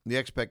hope, the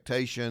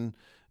expectation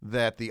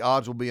that the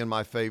odds will be in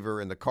my favor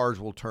and the cards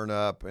will turn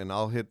up and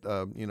I'll hit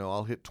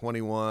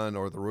 21,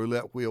 or the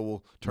roulette wheel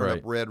will turn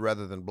up red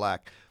rather than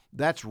black.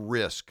 That's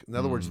risk. In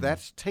other words,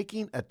 that's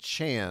taking a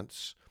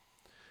chance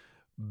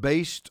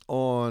based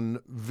on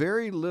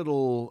very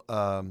little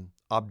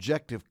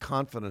objective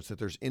confidence that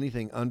there's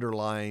anything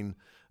underlying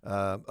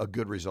a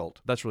good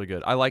result. That's really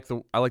good. I like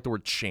the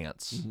word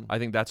chance. I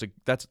think I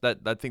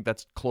think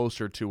that's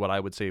closer to what I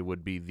would say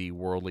would be the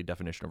worldly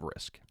definition of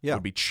risk. Yeah.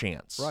 Would be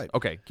chance. Right.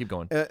 Okay, keep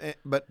going.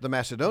 But the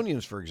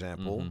Macedonians, for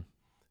example,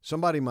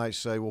 somebody might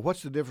say, well,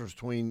 what's the difference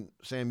between,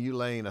 Sam, you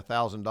laying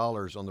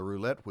 $1,000 on the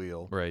roulette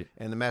wheel,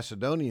 and the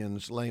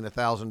Macedonians laying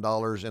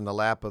 $1,000 in the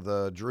lap of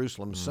the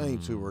Jerusalem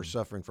saints who were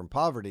suffering from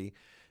poverty?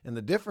 And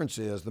the difference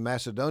is the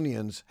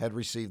Macedonians had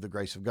received the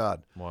grace of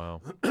God. Wow.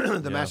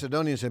 The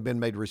Macedonians had been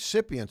made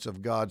recipients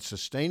of God's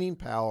sustaining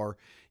power.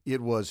 It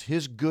was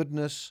his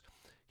goodness,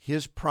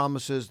 his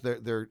promises,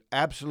 their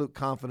absolute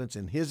confidence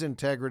in his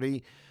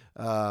integrity,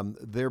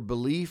 their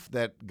belief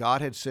that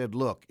God had said,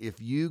 look,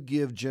 if you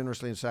give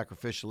generously and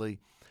sacrificially,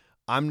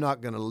 I'm not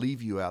going to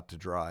leave you out to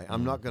dry.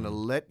 I'm not going to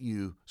let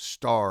you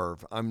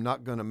starve. I'm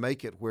not going to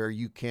make it where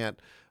you can't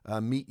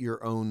meet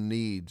your own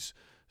needs.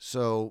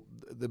 So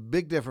the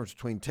big difference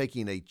between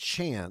taking a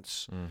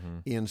chance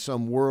in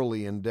some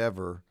worldly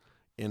endeavor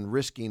and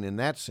risking in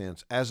that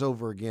sense, as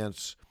over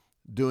against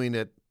doing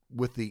it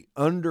with the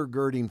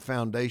undergirding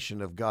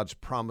foundation of God's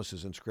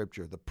promises in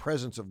Scripture, the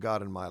presence of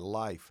God in my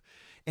life.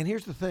 And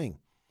here's the thing.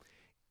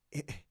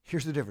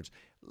 Here's the difference.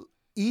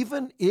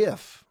 Even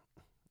if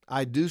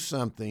I do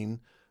something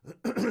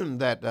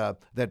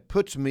that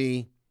puts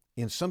me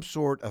in some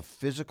sort of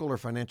physical or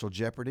financial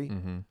jeopardy,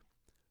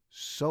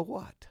 so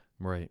what?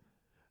 Right.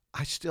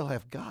 I still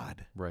have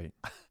God. Right.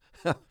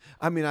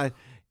 I mean,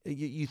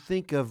 you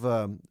think of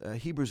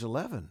Hebrews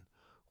 11,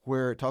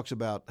 where it talks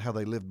about how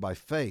they lived by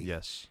faith.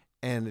 Yes.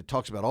 And it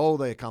talks about,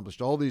 they accomplished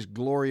all these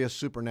glorious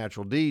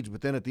supernatural deeds.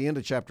 But then at the end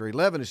of chapter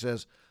 11, it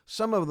says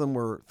some of them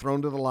were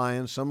thrown to the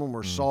lions, some of them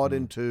were sawed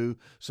in two,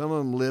 some of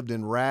them lived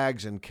in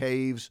rags and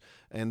caves,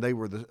 and they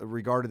were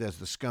regarded as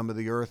the scum of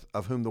the earth,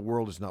 of whom the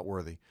world is not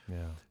worthy.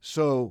 Yeah.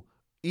 So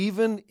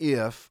even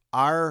if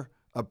our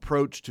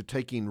approach to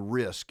taking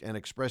risk and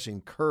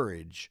expressing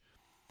courage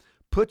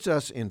puts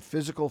us in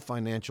physical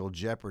financial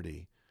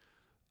jeopardy,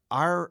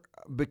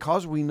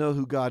 because we know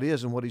who God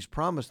is and what he's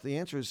promised, the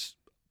answer is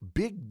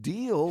big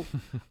deal.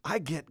 I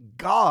get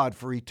God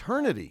for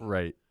eternity.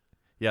 Right.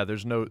 Yeah,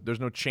 there's no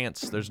chance.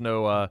 There's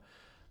no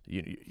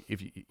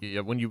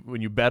when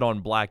you bet on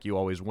black, you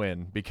always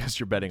win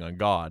because you're betting on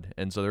God.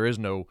 And so there is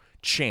no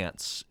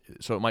chance.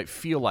 So it might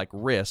feel like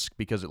risk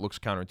because it looks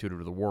counterintuitive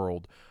to the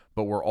world,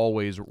 but we're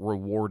always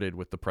rewarded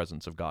with the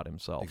presence of God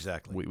himself.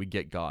 Exactly. We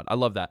get God. I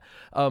love that.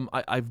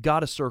 I've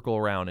got to circle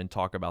around and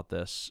talk about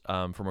this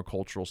from a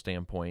cultural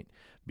standpoint,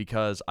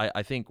 because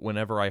I think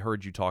whenever I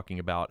heard you talking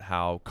about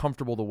how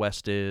comfortable the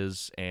West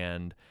is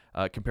and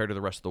compared to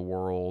the rest of the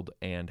world,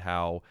 and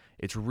how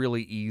it's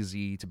really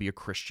easy to be a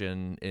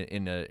Christian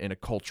in a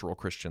cultural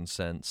Christian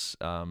sense,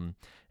 a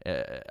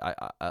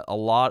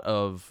lot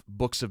of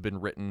books have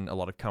been written, a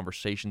lot of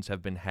conversations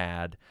have been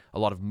had, a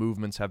lot of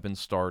movements have been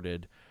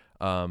started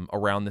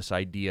around this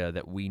idea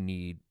that we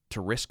need to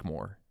risk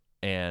more,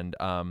 And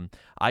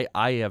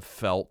I have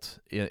felt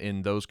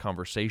in those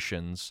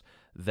conversations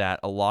that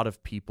a lot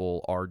of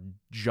people are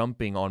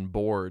jumping on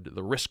board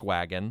the risk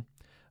wagon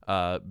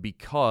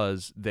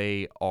because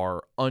they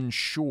are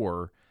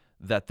unsure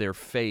that their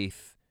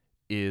faith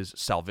is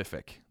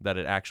salvific, that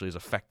it actually is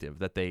effective,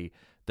 that they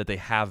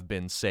have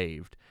been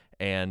saved,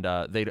 and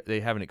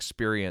they haven't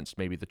experienced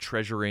maybe the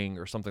treasuring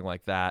or something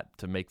like that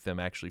to make them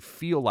actually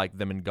feel like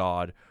them and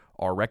God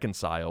are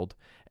reconciled.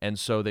 And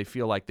so they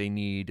feel like they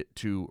need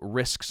to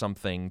risk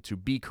something, to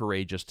be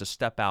courageous, to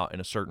step out in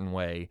a certain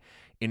way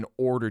in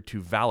order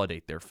to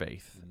validate their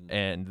faith.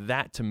 And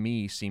that, to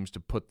me, seems to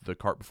put the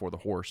cart before the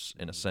horse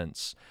in a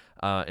sense.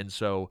 And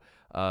so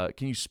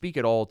can you speak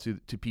at all to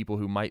people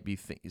who might be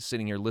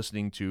sitting here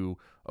listening to,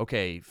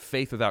 okay,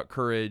 faith without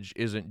courage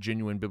isn't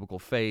genuine biblical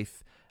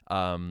faith,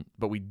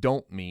 but we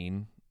don't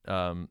mean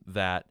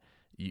that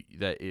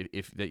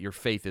your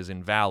faith is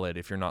invalid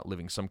if you're not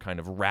living some kind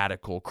of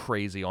radical,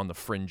 crazy, on the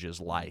fringes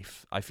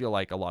life. I feel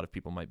like a lot of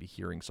people might be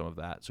hearing some of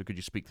that. So could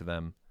you speak to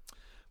them?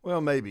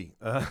 Well, maybe.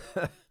 I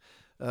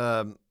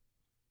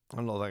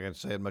don't know if I can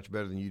say it much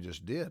better than you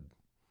just did.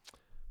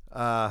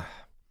 I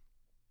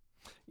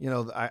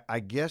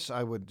guess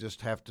I would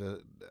just have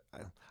to.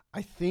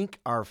 I think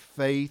our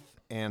faith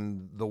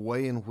and the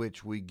way in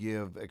which we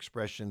give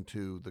expression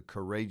to the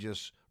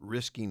courageous,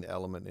 risking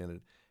element in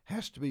it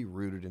has to be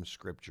rooted in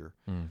Scripture.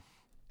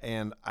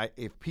 And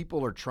if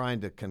people are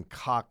trying to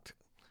concoct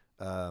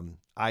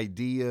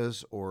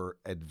ideas or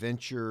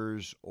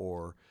adventures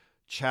or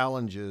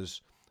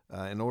challenges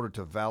in order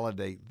to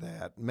validate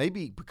that,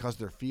 maybe because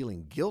they're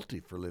feeling guilty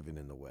for living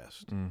in the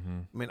West. I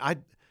mean,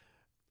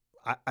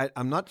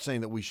 I'm not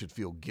saying that we should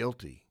feel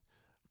guilty.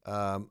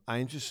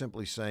 I'm just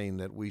simply saying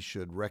that we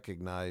should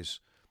recognize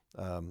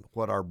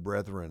what our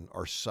brethren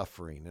are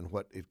suffering and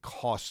what it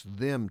costs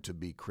them to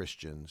be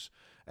Christians,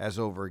 as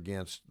over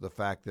against the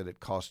fact that it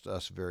costs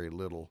us very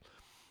little.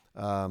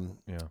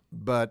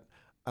 But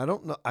I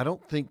don't know. I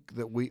don't think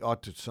that we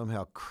ought to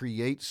somehow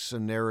create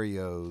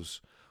scenarios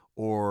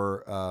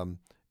or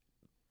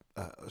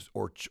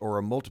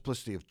a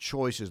multiplicity of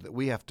choices that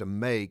we have to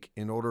make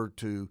in order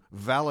to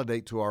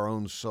validate to our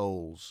own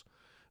souls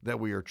that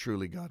we are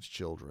truly God's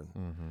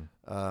children.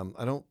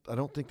 I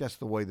don't think that's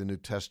the way the New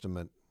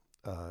Testament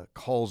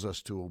calls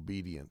us to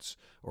obedience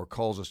or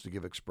calls us to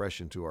give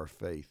expression to our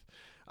faith.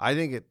 I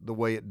think the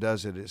way it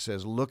does it, it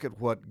says, look at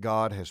what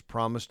God has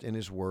promised in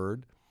His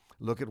Word,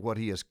 look at what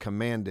He has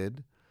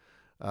commanded,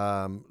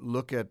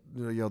 look at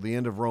the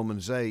end of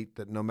Romans 8,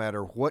 that no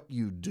matter what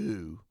you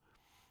do,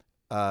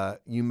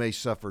 you may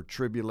suffer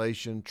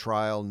tribulation,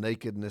 trial,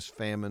 nakedness,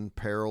 famine,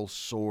 peril,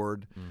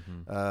 sword.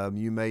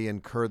 You may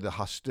incur the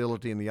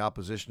hostility and the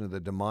opposition of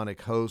the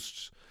demonic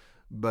hosts.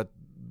 But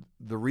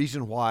the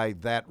reason why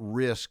that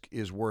risk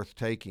is worth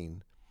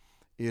taking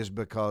is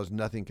because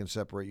nothing can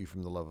separate you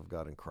from the love of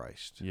God in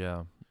Christ.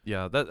 Yeah.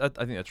 That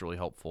I think that's really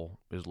helpful,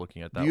 is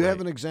looking at that. Do you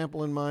have an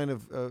example in mind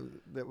of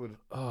that would?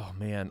 Oh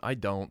man, I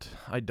don't.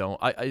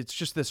 It's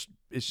just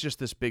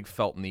this big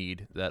felt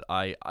need that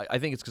I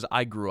think it's because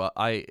I grew up.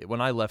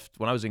 When I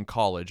was in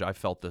college, I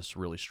felt this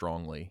really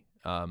strongly.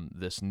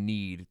 This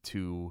need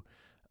to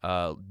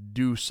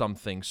do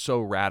something so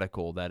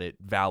radical that it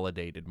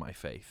validated my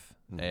faith.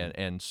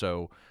 And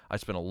so I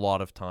spent a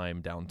lot of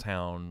time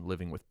downtown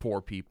living with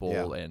poor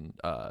people and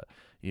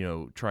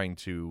trying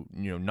to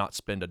not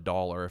spend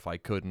 $1 if I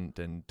couldn't,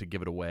 and to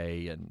give it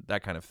away and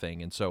that kind of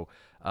thing. And so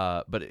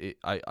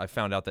I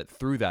found out that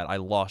through that I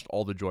lost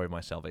all the joy of my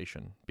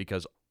salvation,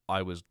 because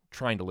I was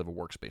trying to live a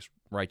works-based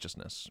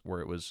righteousness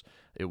where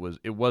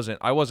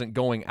I wasn't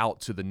going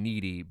out to the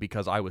needy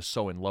because I was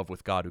so in love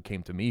with God who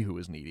came to me who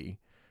was needy,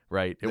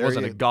 right? It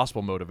wasn't a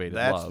gospel motivated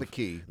love. That's the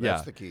key.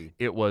 That's the key.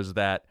 It was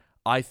that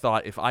I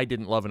thought if I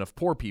didn't love enough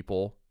poor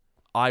people,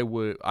 I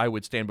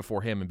would stand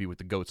before Him and be with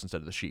the goats instead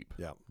of the sheep.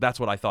 Yeah. That's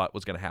what I thought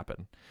was going to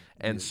happen.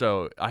 And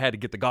so I had to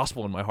get the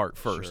gospel in my heart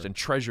first and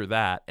treasure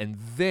that, and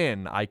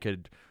then I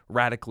could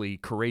radically,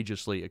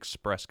 courageously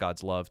express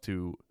God's love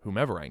to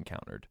whomever I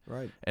encountered.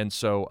 Right. And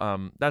so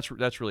that's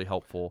really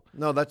helpful.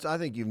 No, I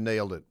think you've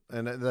nailed it,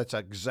 and that's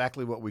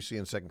exactly what we see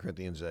in 2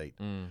 Corinthians 8.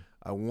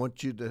 I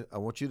want you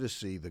to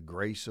see the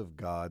grace of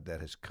God that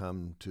has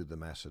come to the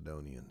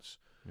Macedonians.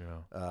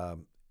 Yeah.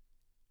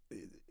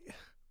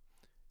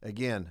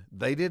 Again,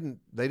 they didn't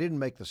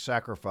make the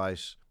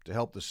sacrifice to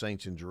help the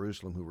saints in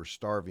Jerusalem who were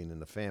starving in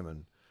the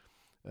famine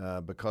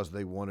because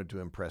they wanted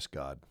to impress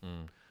God,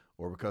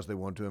 or because they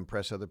wanted to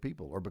impress other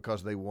people, or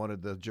because they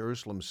wanted the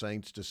Jerusalem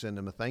saints to send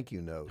them a thank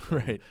you note,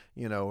 right?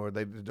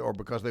 Or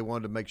because they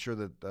wanted to make sure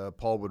that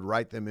Paul would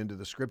write them into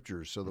the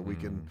Scriptures so that we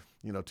can,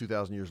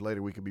 2,000 years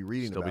later, we could be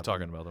reading Still about be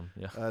talking about them.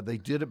 Yeah. They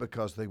did it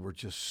because they were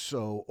just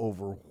so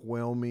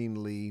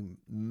overwhelmingly,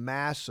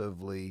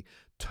 massively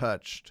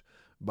touched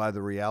by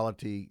the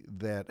reality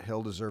that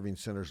hell-deserving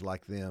sinners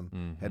like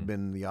them had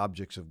been the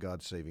objects of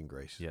God's saving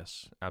grace.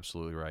 Yes,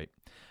 absolutely right.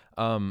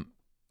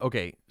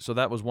 Okay, so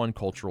that was one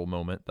cultural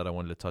moment that I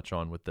wanted to touch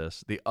on with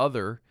this. The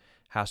other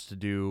has to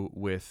do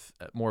with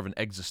more of an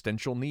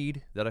existential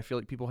need that I feel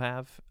like people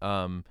have.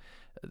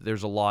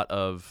 there's a lot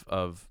of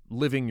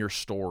living your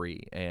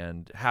story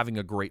and having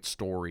a great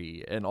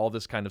story and all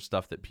this kind of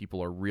stuff that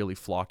people are really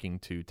flocking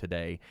to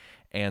today.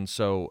 And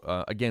so,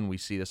 again, we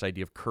see this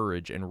idea of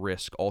courage and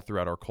risk all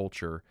throughout our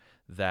culture,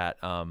 that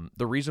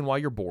the reason why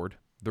you're bored,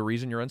 the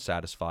reason you're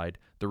unsatisfied,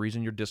 the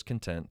reason you're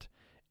discontent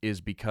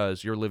is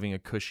because you're living a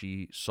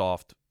cushy,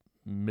 soft,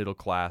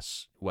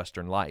 middle-class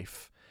Western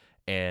life.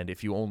 And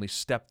if you only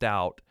stepped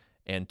out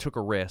and took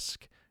a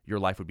risk, your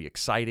life would be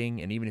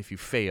exciting, and even if you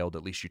failed,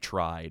 at least you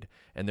tried.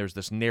 And there's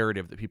this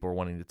narrative that people are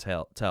wanting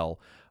to tell.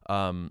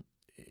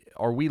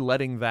 Are we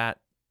letting that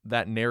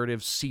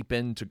narrative seep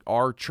into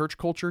our church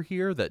culture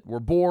here, that we're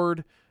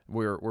bored,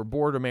 we're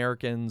bored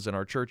Americans in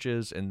our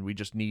churches, and we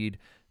just need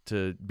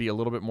to be a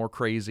little bit more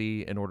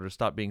crazy in order to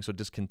stop being so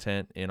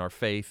discontent in our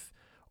faith?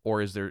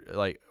 Or is there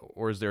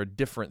a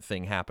different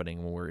thing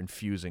happening when we're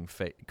infusing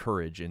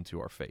courage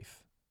into our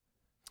faith?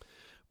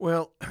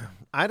 Well,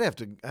 I'd have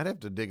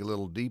to dig a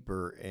little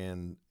deeper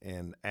and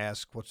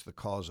ask, what's the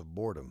cause of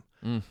boredom,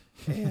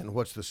 and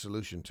what's the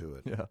solution to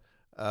it?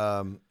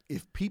 Yeah.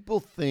 If people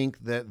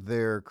think that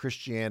their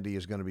Christianity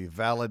is going to be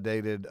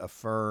validated,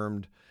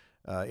 affirmed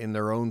in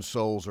their own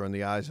souls or in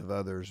the eyes of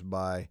others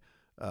by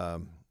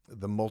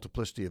the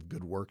multiplicity of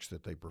good works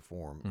that they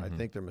perform, I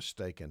think they're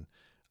mistaken.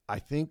 I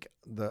think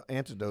the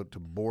antidote to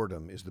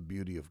boredom is the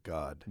beauty of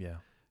God. Yeah.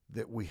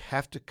 That we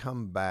have to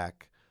come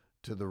back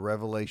to the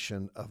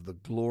revelation of the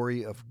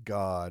glory of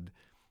God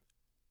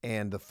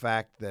and the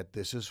fact that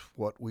this is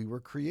what we were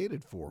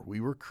created for.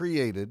 We were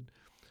created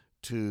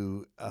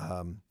to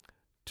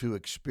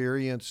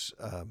experience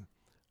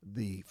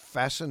the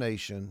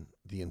fascination,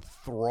 the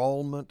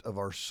enthrallment of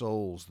our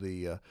souls,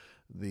 the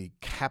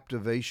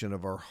captivation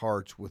of our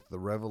hearts with the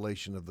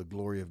revelation of the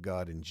glory of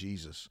God in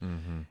Jesus.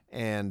 Mm-hmm.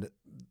 And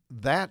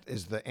that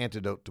is the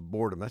antidote to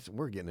boredom.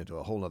 We're getting into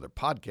a whole other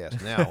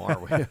podcast now,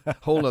 aren't we? A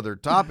whole other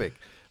topic.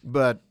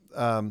 But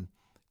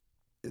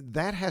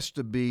that has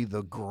to be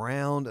the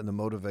ground and the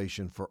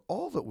motivation for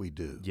all that we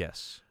do.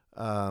 Yes.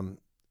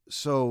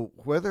 So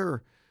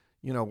whether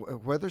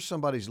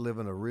somebody's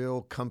living a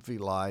real comfy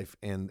life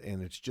and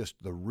it's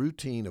just the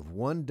routine of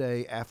one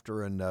day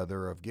after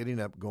another of getting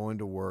up, going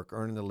to work,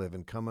 earning a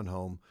living, coming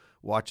home,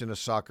 watching a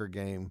soccer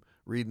game,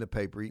 reading the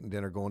paper, eating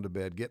dinner, going to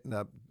bed, getting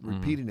up,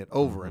 repeating it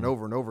over and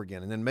over and over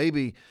again, and then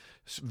maybe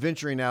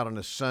venturing out on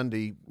a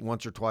Sunday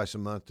once or twice a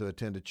month to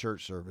attend a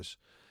church service.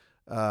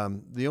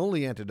 The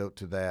only antidote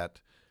to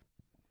that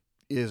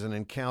is an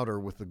encounter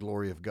with the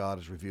glory of God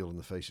as revealed in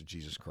the face of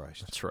Jesus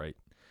Christ. That's right.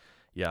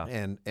 Yeah.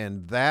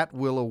 And that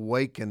will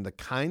awaken the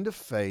kind of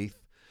faith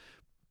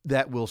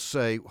that will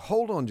say,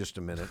 hold on just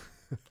a minute.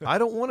 I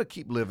don't want to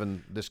keep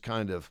living this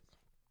kind of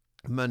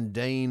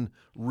mundane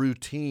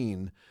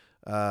routine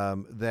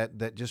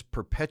that just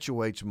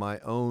perpetuates my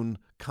own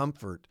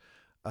comfort.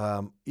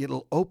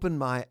 It'll open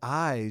my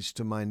eyes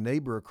to my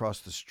neighbor across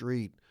the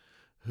street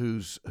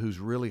who's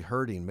really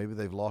hurting. Maybe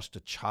they've lost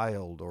a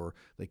child or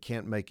they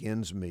can't make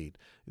ends meet.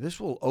 This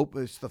will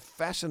open. It's the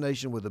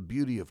fascination with the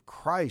beauty of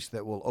Christ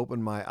that will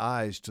open my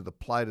eyes to the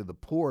plight of the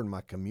poor in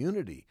my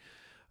community.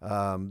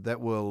 That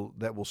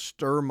will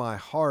stir my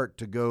heart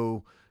to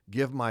go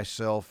give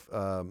myself,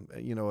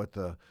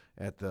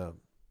 at the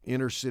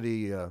inner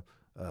city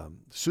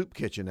soup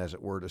kitchen, as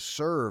it were, to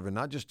serve, and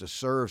not just to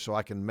serve so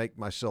I can make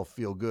myself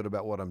feel good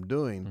about what I'm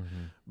doing,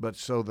 but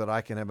so that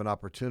I can have an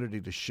opportunity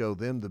to show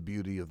them the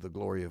beauty of the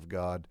glory of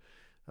God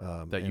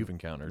that you've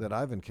encountered. That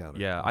I've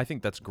encountered. Yeah, I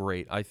think that's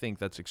great. I think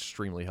that's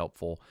extremely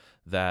helpful,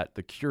 that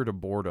the cure to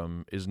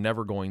boredom is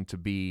never going to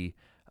be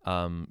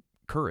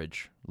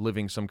courage,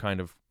 living some kind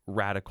of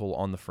radical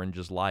on the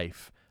fringes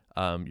life.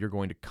 You're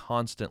going to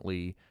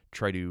constantly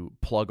try to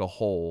plug a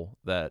hole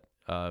that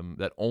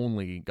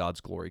only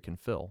God's glory can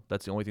fill.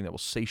 That's the only thing that will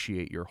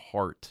satiate your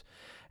heart.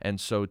 And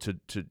so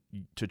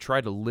to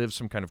try to live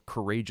some kind of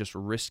courageous,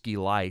 risky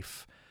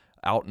life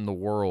out in the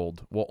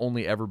world will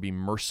only ever be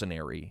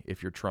mercenary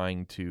if you're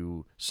trying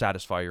to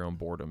satisfy your own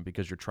boredom,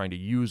 because you're trying to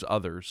use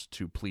others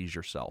to please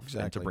yourself.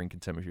 Exactly. And to bring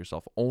contentment to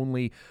yourself.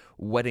 Only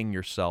wedding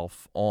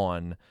yourself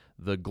on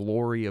the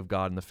glory of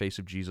God in the face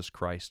of Jesus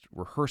Christ,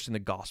 rehearsing the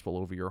gospel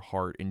over your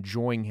heart,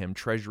 enjoying Him,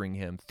 treasuring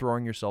Him,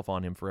 throwing yourself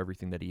on Him for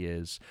everything that He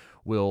is,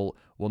 will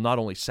not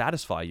only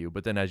satisfy you,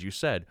 but then, as you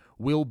said,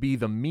 will be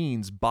the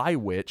means by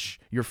which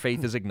your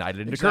faith is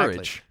ignited into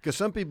courage. Because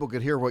some people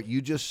could hear what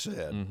you just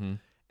said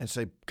and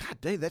say,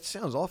 God, Dave, that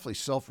sounds awfully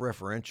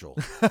self-referential.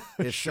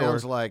 It Sure.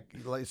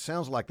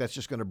 sounds like that's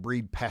just going to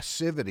breed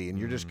passivity, and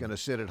you're just going to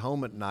sit at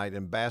home at night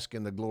and bask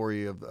in the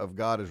glory of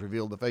God as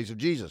revealed in the face of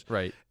Jesus.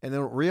 Right. And then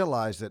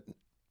realize that,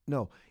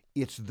 no,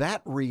 it's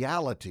that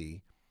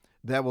reality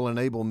that will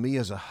enable me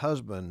as a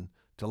husband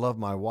to love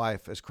my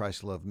wife as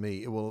Christ loved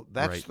me.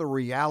 That's Right. the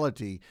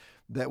reality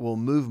that will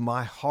move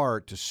my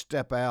heart to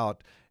step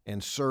out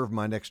and serve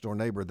my next door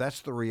neighbor.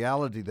 That's the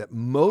reality that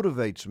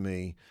motivates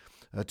me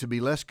to be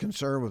less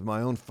concerned with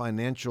my own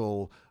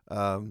financial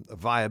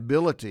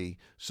viability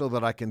so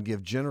that I can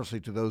give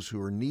generously to those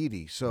who are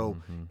needy. So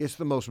it's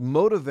the most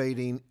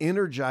motivating,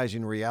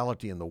 energizing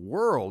reality in the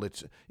world.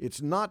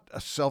 It's not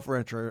a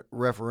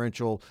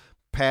self-referential,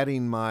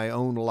 padding my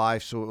own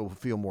life so it will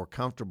feel more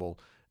comfortable.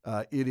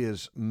 It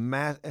is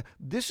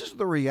this is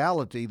the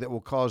reality that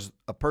will cause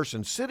a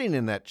person sitting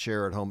in that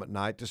chair at home at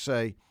night to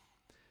say,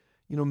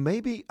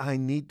 maybe I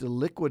need to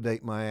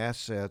liquidate my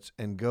assets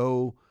and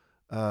go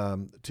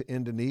to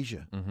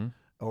Indonesia,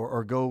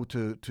 or go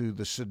to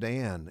the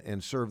Sudan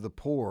and serve the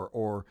poor,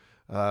 or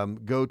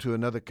go to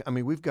another. I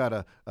mean, we've got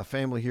a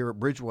family here at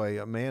Bridgeway,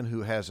 a man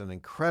who has an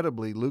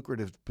incredibly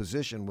lucrative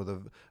position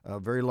with a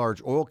very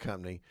large oil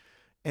company,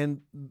 and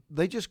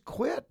they just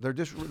quit.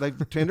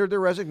 They've tendered their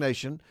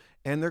resignation,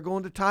 and they're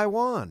going to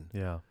Taiwan.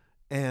 Yeah.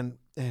 And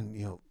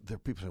there are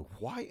people say,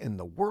 why in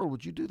the world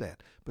would you do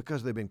that?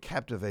 Because they've been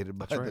captivated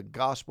by the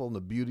gospel and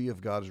the beauty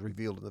of God is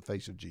revealed in the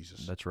face of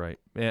Jesus. That's right.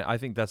 And I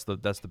think that's the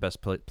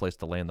best place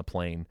to land the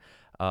plane.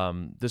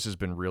 This has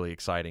been really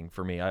exciting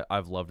for me.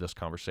 I've loved this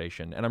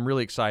conversation, and I'm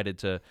really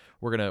excited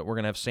we're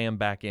gonna have Sam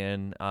back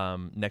in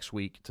next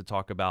week to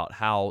talk about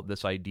how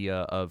this idea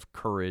of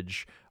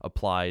courage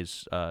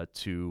applies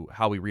to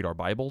how we read our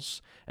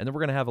Bibles, and then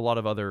we're gonna have a lot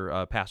of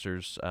other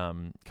pastors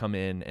come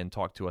in and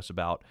talk to us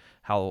about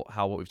how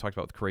what we've talked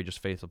about with courageous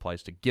faith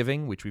applies to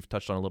giving, which we've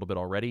touched on a little bit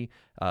already,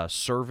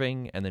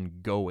 serving, and then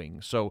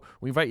going. So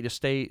we invite you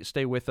to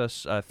stay with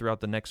us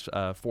throughout the next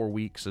 4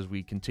 weeks as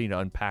we continue to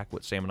unpack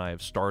what Sam and I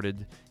have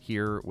started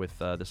here with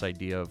this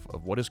idea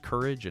of what is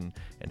courage and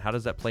how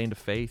does that play into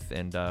faith,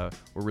 and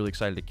we're really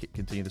excited to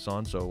continue this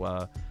on.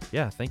 So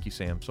thank you,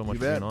 Sam, so much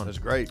for being on. That's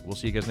great. We'll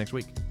see you guys next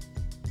week.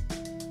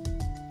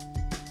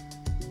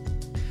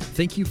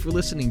 Thank you for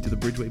listening to the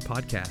Bridgeway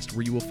Podcast,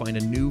 where you will find a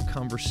new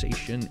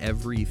conversation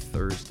every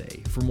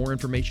Thursday. For more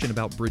information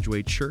about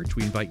Bridgeway Church,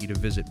 we invite you to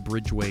visit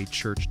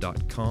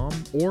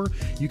bridgewaychurch.com, or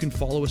you can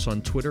follow us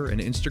on Twitter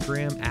and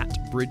Instagram at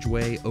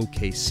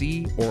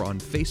BridgewayOKC, or on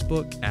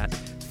Facebook at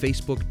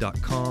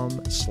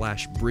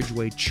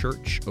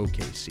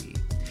facebook.com/BridgewayChurchOKC.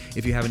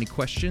 If you have any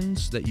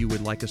questions that you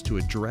would like us to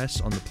address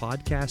on the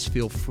podcast,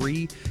 feel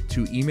free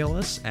to email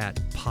us at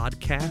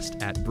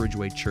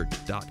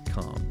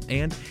podcast@bridgewaychurch.com.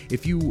 And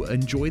if you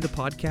enjoy the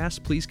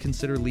podcast, please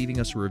consider leaving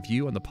us a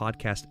review on the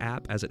podcast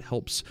app, as it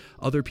helps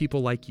other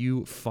people like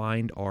you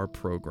find our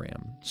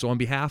program. So on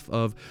behalf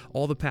of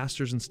all the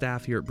pastors and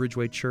staff here at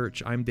Bridgeway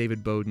Church, I'm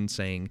David Bowden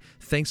saying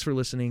thanks for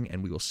listening,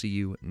 and we will see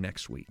you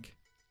next week.